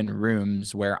to be in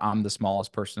rooms where I'm the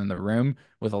smallest person in the room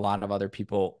with a lot of other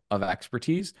people of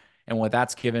expertise. And what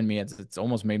that's given me, it's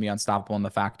almost made me unstoppable in the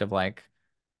fact of like,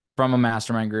 from a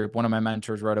mastermind group, one of my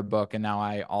mentors wrote a book, and now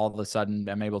I all of a sudden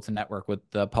am able to network with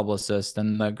the publicist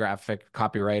and the graphic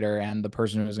copywriter and the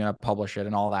person who's going to publish it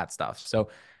and all that stuff. So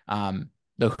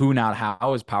the who, not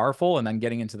how, is powerful. And then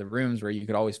getting into the rooms where you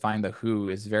could always find the who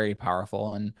is very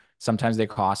powerful. And sometimes they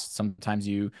cost, sometimes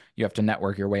you have to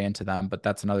network your way into them, but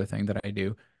that's another thing that I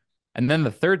do. And then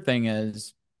the third thing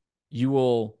is you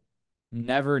will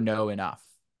never know enough.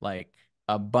 Like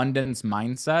abundance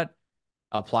mindset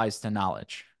applies to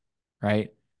knowledge,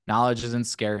 right? Knowledge isn't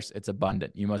scarce, it's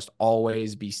abundant. You must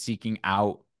always be seeking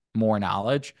out more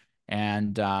knowledge,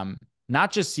 and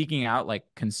not just seeking out like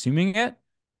consuming it,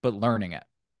 but learning it.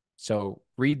 So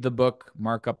read the book,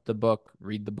 mark up the book,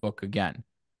 read the book again.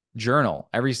 Journal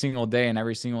every single day, and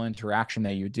every single interaction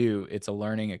that you do, it's a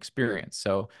learning experience.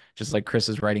 So just like Chris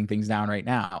is writing things down right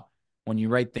now, when you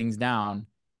write things down,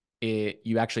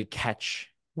 you actually catch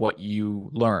what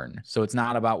you learn. So it's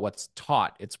not about what's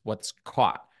taught, it's what's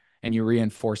caught, and you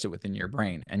reinforce it within your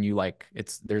brain. And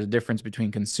there's a difference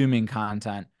between consuming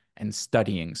content and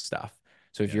studying stuff.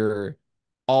 So if you're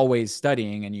always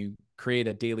studying and you create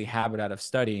a daily habit out of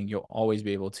studying, you'll always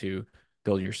be able to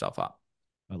build yourself up.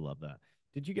 I love that.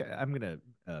 I'm going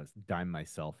to dime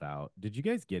myself out. Did you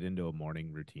guys get into a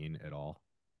morning routine at all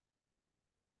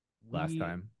last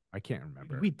time? I can't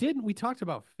remember. We didn't. We talked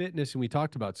about fitness and we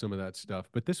talked about some of that stuff,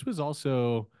 but this was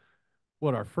also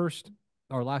what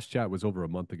our last chat was over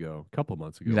a couple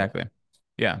months ago. Exactly.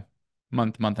 Yeah.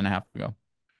 Month and a half ago.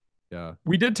 Yeah.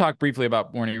 We did talk briefly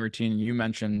about morning routine. You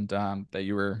mentioned that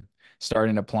you were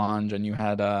starting to plunge and you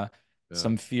had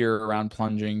some fear around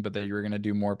plunging, but that you were going to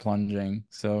do more plunging.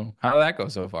 So how did that go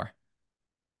so far?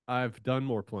 I've done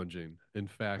more plunging. In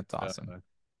fact, that's awesome.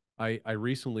 I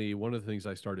recently, one of the things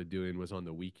I started doing was on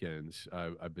the weekends,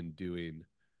 I've been doing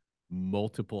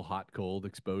multiple hot cold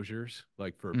exposures,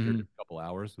 like for a period of a couple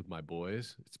hours with my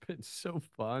boys. It's been so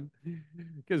fun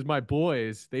because my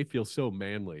boys, they feel so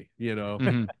manly,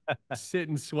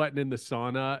 sitting, sweating in the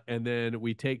sauna. And then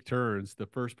we take turns. The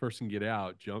first person get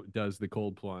out does the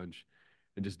cold plunge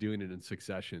and just doing it in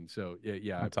succession. So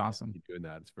yeah, that's awesome. Doing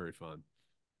that. It's very fun.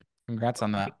 Congrats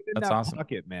on that. That's awesome.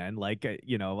 Pocket, man. Like,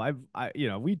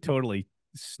 we totally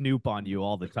snoop on you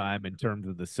all the time in terms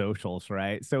of the socials,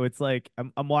 right? So it's like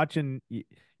I'm watching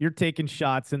you're taking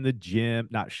shots in the gym,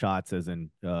 not shots as in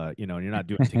you're not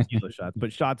doing tequila shots,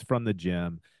 but shots from the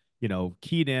gym,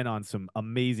 keyed in on some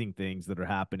amazing things that are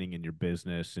happening in your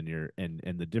business and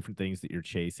and the different things that you're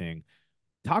chasing.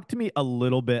 talk to me a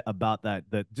little bit about that,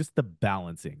 just the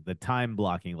balancing, the time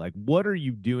blocking. Like, what are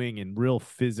you doing in real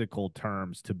physical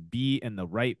terms to be in the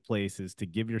right places, to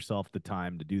give yourself the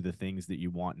time to do the things that you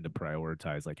want and to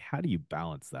prioritize? Like, how do you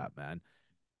balance that, man?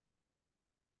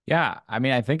 Yeah, I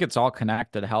mean, I think it's all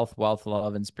connected. Health, wealth,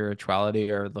 love, and spirituality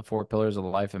are the four pillars of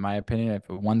life, in my opinion. If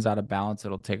one's out of balance,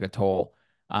 it'll take a toll.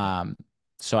 Yeah. Um,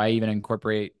 so I even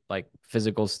incorporate like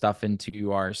physical stuff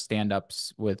into our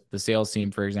stand-ups with the sales team,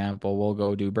 for example. We'll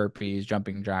go do burpees,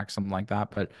 jumping jacks, something like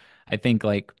that. But I think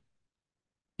like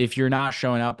if you're not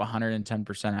showing up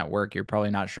 110% at work, you're probably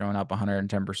not showing up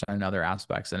 110% in other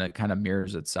aspects, and it kind of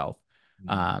mirrors itself.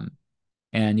 Mm. Um,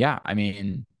 and yeah, I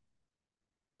mean,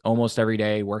 almost every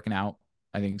day working out.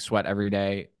 I think sweat every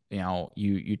day. You know,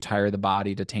 you tire the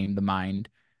body to tame the mind.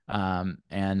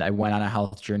 And I went on a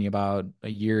health journey about a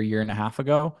year and a half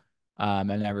ago.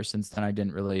 And ever since then,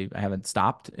 I haven't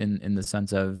stopped in the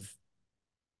sense of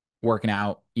working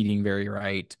out, eating very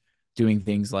right, doing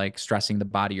things like stressing the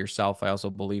body yourself. I also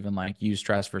believe in like use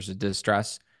stress versus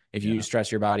distress. If you Yeah.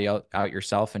 stress your body out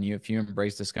yourself and if you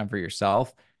embrace discomfort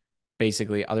yourself,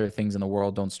 basically other things in the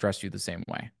world don't stress you the same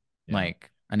way. Yeah.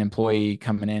 Like an employee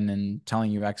coming in and telling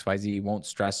you XYZ won't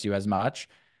stress you as much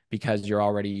because you're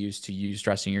already used to you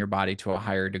stressing your body to a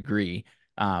higher degree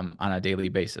on a daily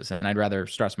basis. And I'd rather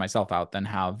stress myself out than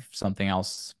have something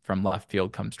else from left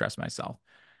field come stress myself.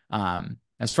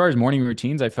 As far as morning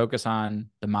routines, I focus on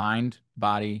the mind,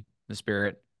 body, the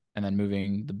spirit, and then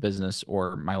moving the business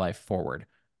or my life forward.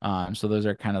 So those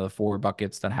are kind of the four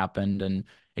buckets that happened. And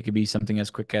it could be something as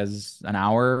quick as an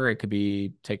hour. It could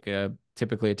be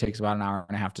typically it takes about an hour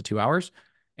and a half to 2 hours.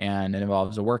 And it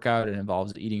involves a workout. It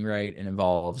involves eating right. It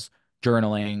involves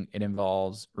journaling. It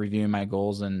involves reviewing my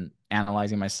goals and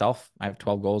analyzing myself. I have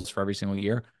 12 goals for every single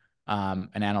year. And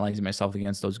analyzing myself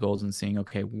against those goals and seeing,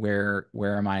 okay, where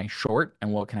am I short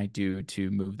and what can I do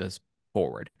to move this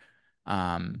forward?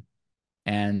 Um,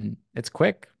 and it's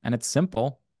quick and it's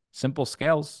simple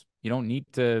scales. You don't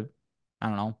need to, I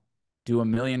don't know, do a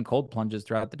million cold plunges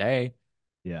throughout the day.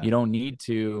 Yeah. You don't need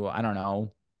to, I don't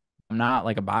know, I'm not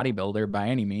like a bodybuilder by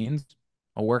any means.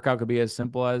 A workout could be as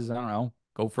simple as, I don't know,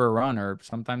 go for a run, or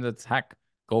sometimes it's heck,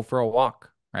 go for a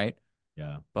walk, right?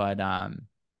 Yeah. But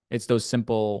it's those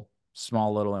simple,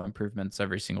 small little improvements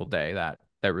every single day that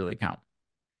really count.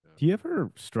 Do you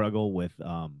ever struggle with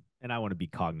and I want to be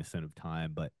cognizant of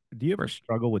time, but do you ever First,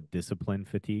 struggle with discipline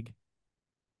fatigue?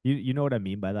 You know what I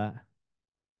mean by that?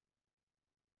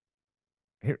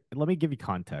 Here, let me give you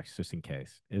context just in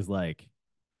case. Is like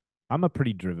I'm a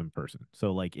pretty driven person.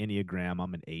 So like Enneagram,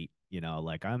 I'm an 8,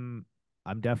 like I'm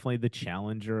definitely the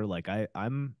challenger. Like I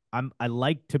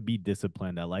like to be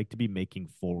disciplined. I like to be making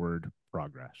forward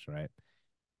progress, right?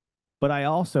 But I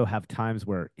also have times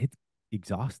where it's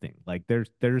exhausting. Like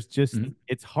there's just mhm,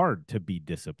 it's hard to be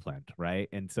disciplined, right?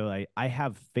 And so I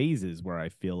have phases where I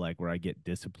feel like where I get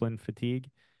discipline fatigue,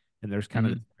 and there's kind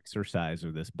of this mhm, exercise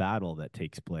or this battle that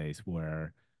takes place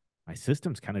where my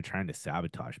system's kind of trying to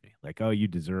sabotage me. Like, oh, you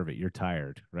deserve it. You're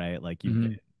tired, right? Like you've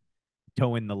been mhm.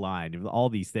 towing the line, all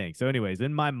these things. So, anyways,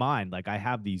 in my mind, like I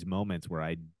have these moments where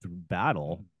I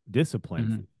battle discipline.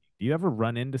 Mhm. Do you ever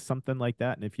run into something like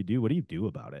that? And if you do, what do you do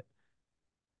about it?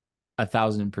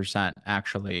 1,000%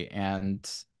 actually. And,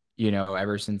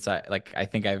 ever since I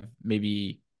think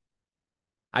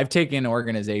I've taken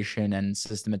organization and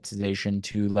systematization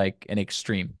to like an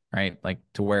extreme, right? Like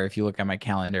to where if you look at my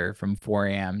calendar from 4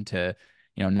 a.m. to,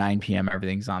 9 p.m.,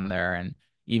 everything's on there. And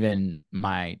even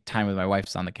my time with my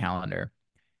wife's on the calendar.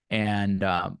 And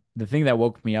the thing that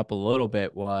woke me up a little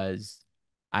bit was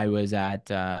I was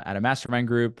at a mastermind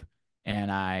group,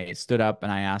 and I stood up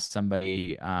and I asked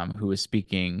somebody who was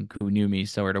speaking, who knew me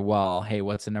sort of well, hey,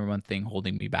 what's the number one thing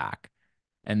holding me back?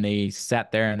 And they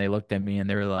sat there and they looked at me and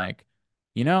they were like,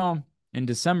 you know, in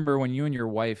December when you and your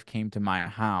wife came to my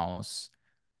house,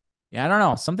 yeah, I don't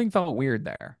know, something felt weird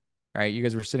there, right? You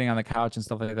guys were sitting on the couch and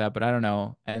stuff like that, but I don't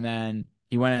know. And then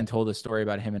he went and told a story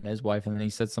about him and his wife, and then he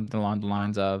said something along the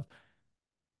lines of,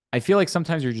 I feel like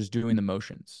sometimes you're just doing the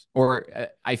motions, or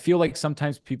I feel like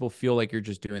sometimes people feel like you're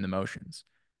just doing the motions.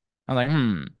 I'm like,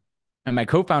 hmm. And my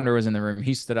co-founder was in the room.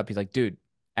 He stood up. He's like, dude,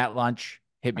 at lunch,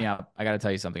 hit me up. I got to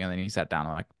tell you something. And then he sat down.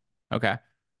 I'm like, okay.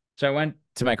 So I went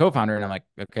to my co-founder and I'm like,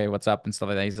 okay, what's up and stuff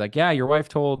like that. He's like, yeah, your wife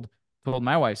told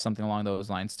my wife something along those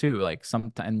lines too. Like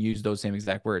sometimes used those same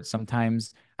exact words.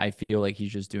 Sometimes I feel like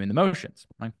he's just doing the motions.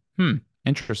 I'm like,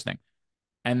 interesting.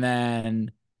 And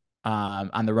then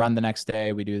on the run the next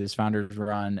day, we do this founders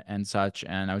run and such.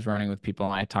 And I was running with people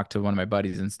and I talked to one of my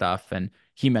buddies and stuff. And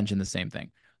he mentioned the same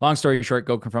thing. Long story short,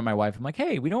 go confront my wife. I'm like,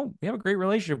 hey, we have a great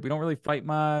relationship. We don't really fight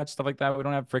much, stuff like that. We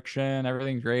don't have friction.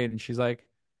 Everything's great. And she's like,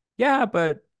 yeah,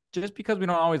 but just because we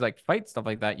don't always like fight stuff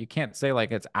like that, you can't say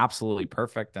like it's absolutely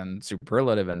perfect and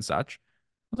superlative and such.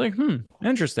 I was like,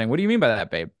 interesting. What do you mean by that,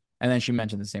 babe? And then she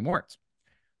mentioned the same words.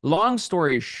 Long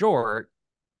story short,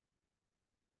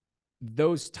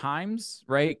 those times,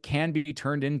 right, can be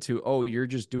turned into, oh, you're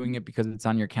just doing it because it's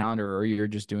on your calendar, or you're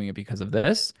just doing it because of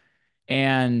this.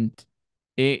 And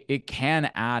it can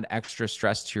add extra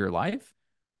stress to your life.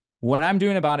 What I'm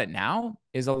doing about it now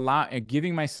is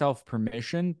giving myself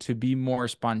permission to be more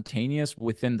spontaneous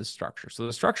within the structure. So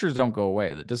the structures don't go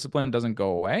away, the discipline doesn't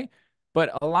go away,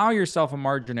 but allow yourself a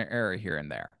margin of error here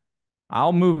and there.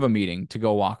 I'll move a meeting to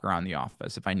go walk around the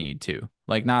office if I need to.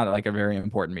 Like, not like a very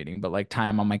important meeting, but like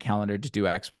time on my calendar to do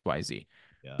X, Y, Z.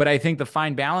 Yeah. But I think the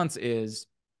fine balance is,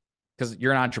 because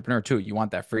you're an entrepreneur too, you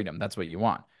want that freedom. That's what you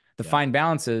want. The fine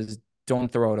balance is,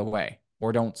 don't throw it away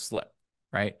or don't slip,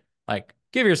 right? Like,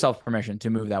 give yourself permission to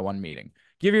move that one meeting.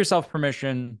 Give yourself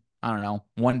permission, I don't know,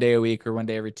 1 day a week or 1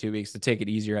 day every 2 weeks to take it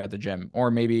easier at the gym,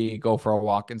 or maybe go for a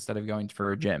walk instead of going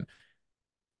for a gym.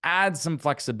 Add some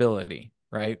flexibility,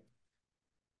 right?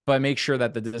 But make sure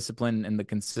that the discipline and the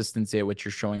consistency at which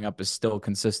you're showing up is still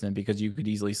consistent, because you could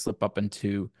easily slip up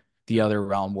into the other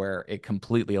realm where it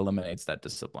completely eliminates that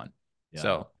discipline. Yeah,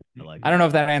 So like I don't know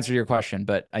if that answered your question,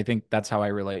 but I think that's how I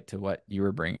relate to what you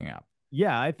were bringing up.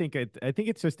 Yeah, I think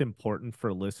it's just important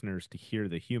for listeners to hear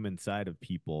the human side of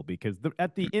people, because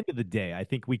at the end of the day, I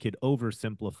think we could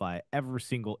oversimplify every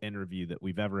single interview that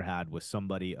we've ever had with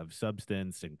somebody of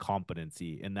substance and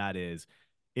competency, and that is,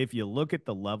 if you look at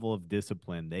the level of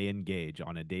discipline they engage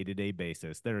on a day-to-day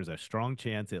basis, there is a strong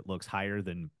chance it looks higher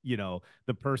than,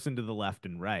 the person to the left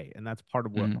and right, and that's part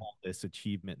of where all this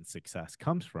achievement and success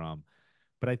comes from.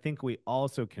 But I think we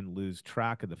also can lose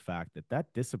track of the fact that that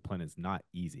discipline is not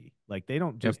easy. Like, they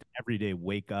don't just every day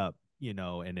wake up,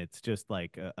 and it's just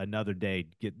like another day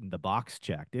getting the box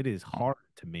checked. It is hard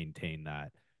to maintain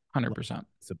that 100%.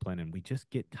 discipline, and we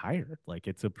just get tired. Like,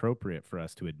 it's appropriate for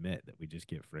us to admit that we just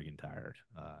get friggin' tired.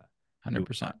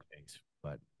 100%. Things,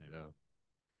 but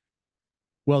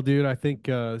Well, dude, I think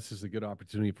this is a good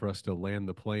opportunity for us to land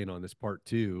the plane on this part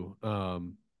too. A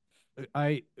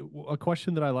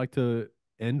question that I like to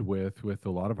end with a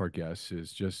lot of our guests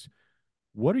is just,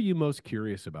 what are you most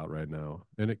curious about right now?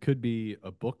 And it could be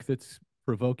a book that's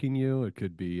provoking you. It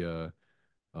could be a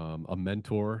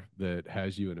mentor that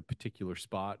has you in a particular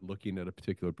spot, looking at a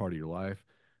particular part of your life,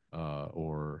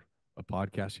 or a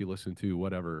podcast you listen to,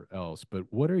 whatever else. But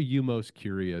what are you most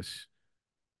curious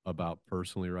about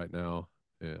personally right now,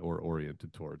 or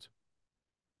oriented towards?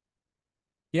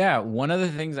 Yeah, one of the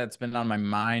things that's been on my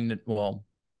mind, well,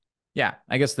 yeah,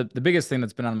 I guess the biggest thing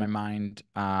that's been on my mind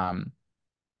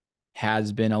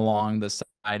has been along the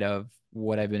side of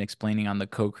what I've been explaining on the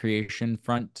co-creation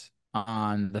front,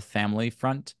 on the family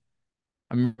front.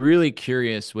 I'm really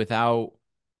curious, without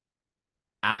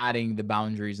adding the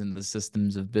boundaries and the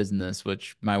systems of business,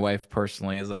 which my wife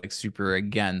personally is like super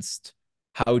against,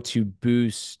 how to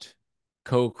boost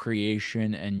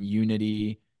co-creation and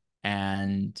unity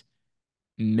and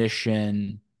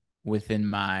mission within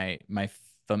my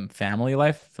family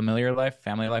life, family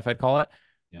life, I'd call it.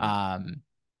 yeah.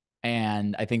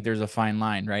 And I think there's a fine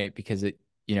line, right? Because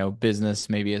business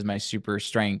maybe is my super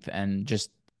strength, and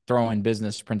just throwing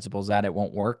business principles at it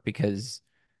won't work, because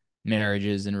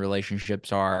marriages and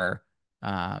relationships are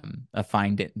a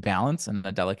fine balance and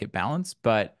a delicate balance.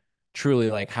 But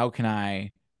truly, like,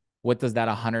 what does that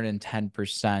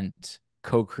 110%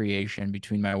 co-creation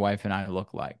between my wife and I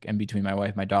look like, and between my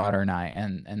wife, my daughter, and I,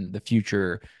 and the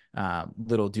future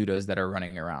little dudas that are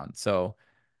running around? So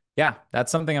yeah,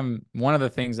 that's one of the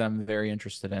things that I'm very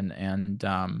interested in,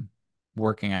 and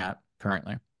working at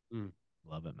currently.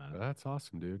 Love it, man. That's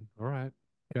awesome, dude. All right.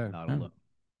 Okay.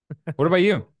 What about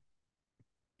you?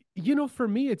 For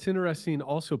me, it's interesting,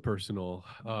 also personal,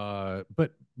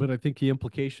 but I think the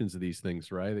implications of these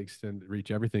things, right,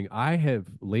 reach everything. I have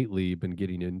lately been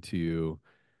getting into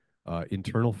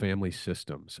internal family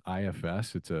systems,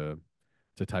 IFS. It's a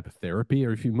type of therapy.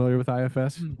 Are you familiar with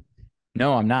IFS?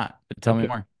 No, I'm not. But tell me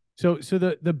more. So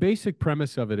the basic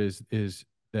premise of it is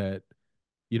that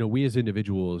we as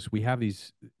individuals, we have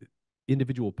these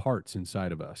individual parts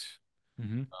inside of us.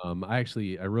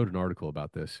 I wrote an article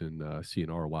about this in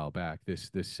CNR a while back. This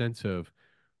sense of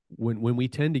when we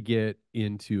tend to get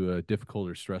into a difficult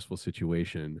or stressful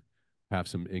situation,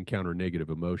 encounter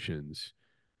negative emotions,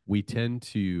 we tend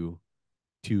to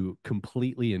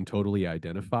completely and totally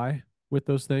identify with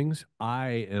those things.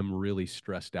 I am really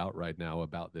stressed out right now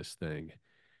about this thing,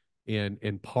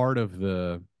 and part of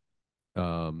the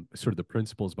sort of the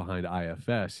principles behind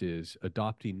IFS is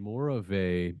adopting more of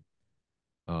a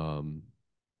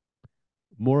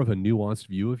more of a nuanced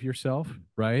view of yourself,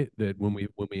 right? That when we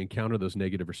encounter those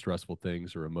negative or stressful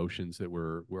things or emotions that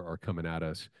are coming at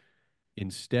us,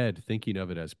 instead thinking of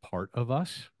it as part of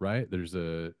us, right? There's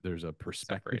a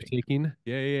perspective Separating.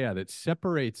 taking, that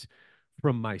separates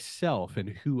from myself and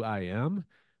who I am,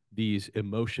 these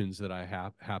emotions that I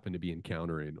happen to be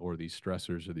encountering, or these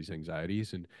stressors or these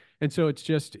anxieties, and so it's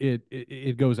just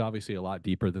it goes obviously a lot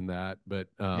deeper than that, but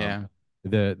Yeah.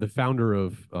 the founder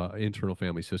of Internal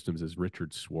Family Systems is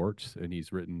Richard Schwartz, and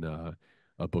he's written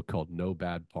a book called No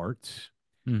Bad Parts.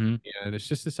 Mm-hmm. And it's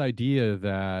just this idea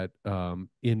that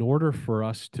in order for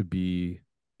us to be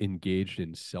engaged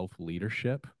in self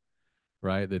leadership,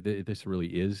 right, that this really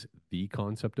is the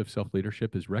concept of self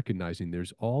leadership, is recognizing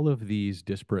there's all of these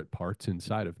disparate parts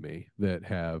inside of me that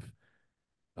have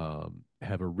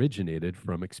originated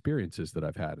from experiences that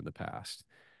I've had in the past.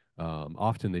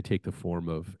 Often they take the form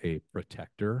of a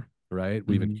protector, right?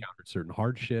 We've Mm-hmm. encountered certain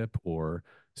hardship or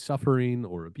suffering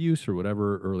or abuse or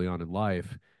whatever early on in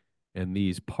life, and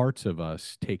these parts of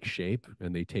us take shape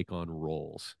and they take on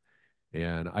roles.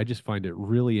 And I just find it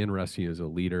really interesting as a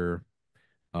leader,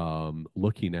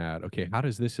 looking at, okay, how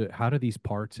do these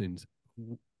parts and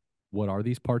what are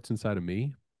these parts inside of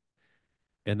me,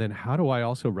 and then how do I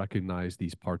also recognize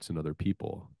these parts in other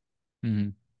people? Mm-hmm.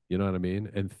 You know what I mean?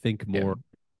 And think Yeah. more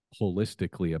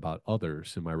holistically about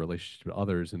others and my relationship to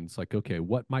others. And it's like, okay,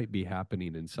 what might be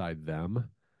happening inside them,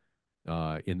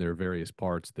 in their various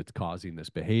parts, that's causing this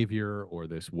behavior or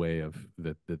this way of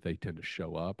that they tend to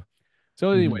show up.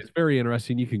 So anyway, Mm-hmm. it's very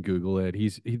interesting. You can Google it.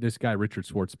 This guy Richard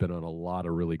Swartz been on a lot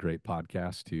of really great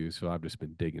podcasts too. So I've just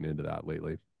been digging into that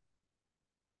lately.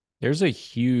 There's a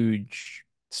huge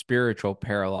spiritual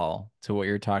parallel to what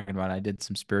you're talking about. I did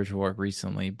some spiritual work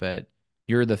recently, but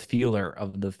you're the feeler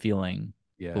of the feeling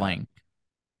Yeah, blank.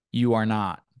 You are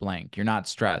not blank. You're not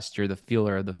stressed. You're the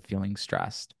feeler of the feeling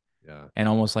stressed. yeah, And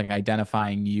almost like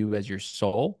identifying you as your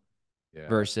soul yeah.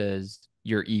 versus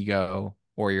your ego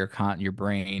or your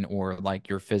brain or like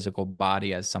your physical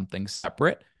body as something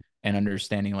separate, and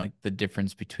understanding like the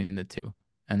difference between the two.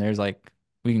 And there's like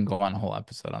we can go on a whole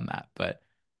episode on that, but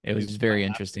it was We might very have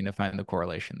interesting to to. find the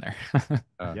correlation there.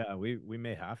 Yeah, we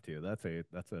may have to. That's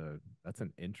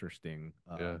an interesting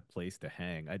Yeah. place to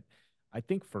hang. I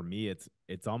think for me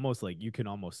it's almost like you can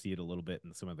almost see it a little bit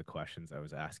in some of the questions I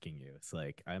was asking you. It's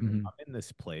like Mhm. I'm in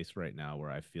this place right now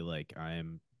where I feel like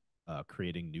I'm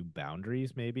creating new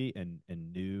boundaries maybe, and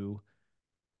new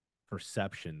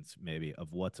perceptions maybe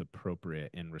of what's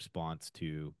appropriate in response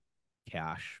to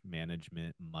cash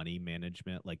management, money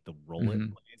management, like the role it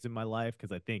Mhm. plays in my life.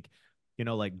 Because I think,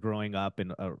 like growing up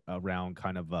in around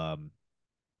kind of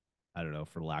I don't know,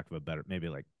 for lack of a better, maybe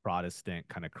like Protestant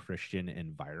kind of Christian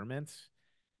environments,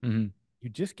 Mhm. you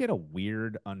just get a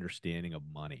weird understanding of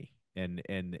money. And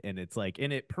it's like,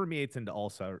 and it permeates into all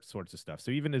sorts of stuff.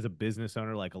 So even as a business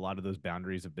owner, like a lot of those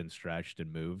boundaries have been stretched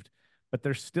and moved, but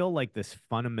there's still like this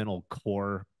fundamental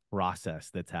core process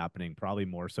that's happening, probably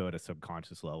more so at a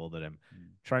subconscious level, that I'm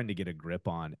trying to get a grip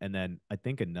on. And then I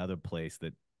think another place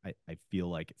that I feel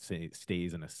like it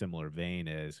stays in a similar vein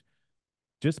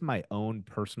just my own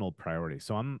personal priorities.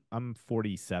 So I'm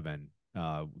 47.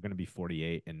 We're gonna be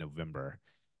 48 in November.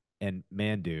 And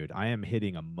man, dude, I am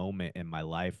hitting a moment in my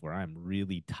life where I'm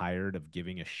really tired of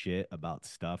giving a shit about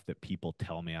stuff that people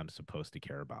tell me I'm supposed to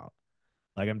care about.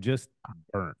 Like I'm just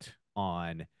burnt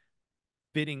on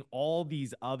fitting all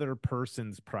these other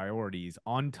person's priorities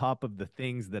on top of the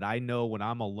things that I know when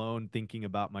I'm alone thinking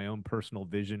about my own personal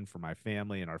vision for my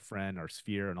family and our friend, our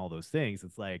sphere, and all those things.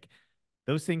 It's like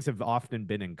those things have often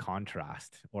been in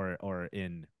contrast or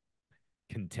in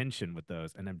contention with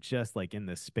those. And I'm just like in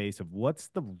this space of what's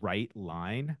the right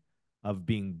line of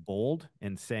being bold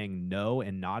and saying no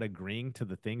and not agreeing to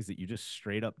the things that you just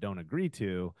straight up don't agree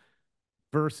to,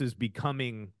 versus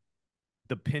becoming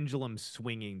the pendulum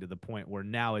swinging to the point where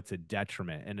now it's a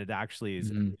detriment and it actually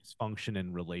is Mhm. a dysfunction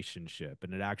in relationship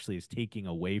and it actually is taking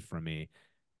away from me.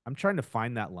 I'm trying to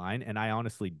find that line, and I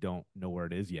honestly don't know where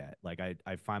it is yet. Like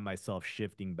I find myself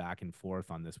shifting back and forth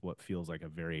on this what feels like a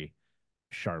very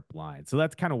sharp line. So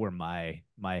that's kind of where my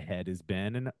head has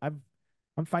been, and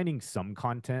I'm finding some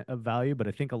content of value, but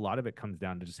I think a lot of it comes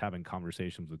down to just having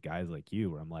conversations with guys like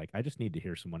you, where I'm like, I just need to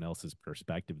hear someone else's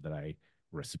perspective that I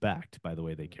respect by the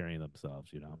way they carry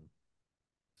themselves.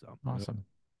 So Awesome.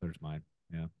 there's mine.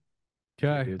 Yeah.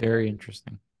 Okay. Very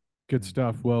interesting. Good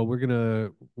stuff. Well, we're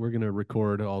gonna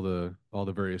record all the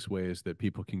various ways that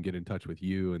people can get in touch with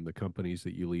you and the companies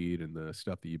that you lead and the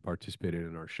stuff that you participated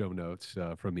in our show notes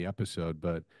from the episode.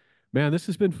 But man, this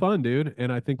has been fun, dude.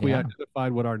 And I think we Yeah.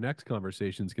 identified what our next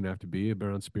conversation is gonna have to be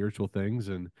around spiritual things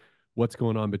and what's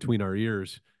going on between our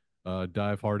ears.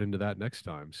 dive hard into that next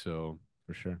time. So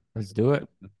For sure. Let's do it.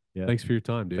 Yeah. thanks for your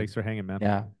time, dude. Thanks for hanging, man.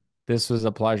 Yeah. This was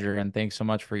a pleasure, and thanks so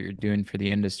much for what you're doing for the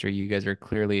industry. You guys are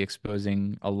clearly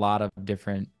exposing a lot of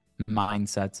different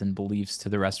mindsets and beliefs to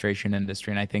the restoration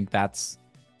industry, and I think that's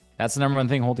the number one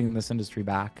thing holding this industry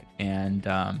back. And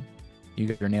you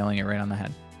guys are nailing it right on the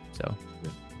head. So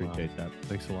Appreciate that.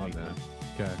 Thanks a lot, man.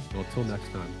 Okay. Well, till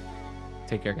next time.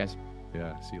 take care, guys.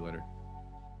 Yeah. See you later.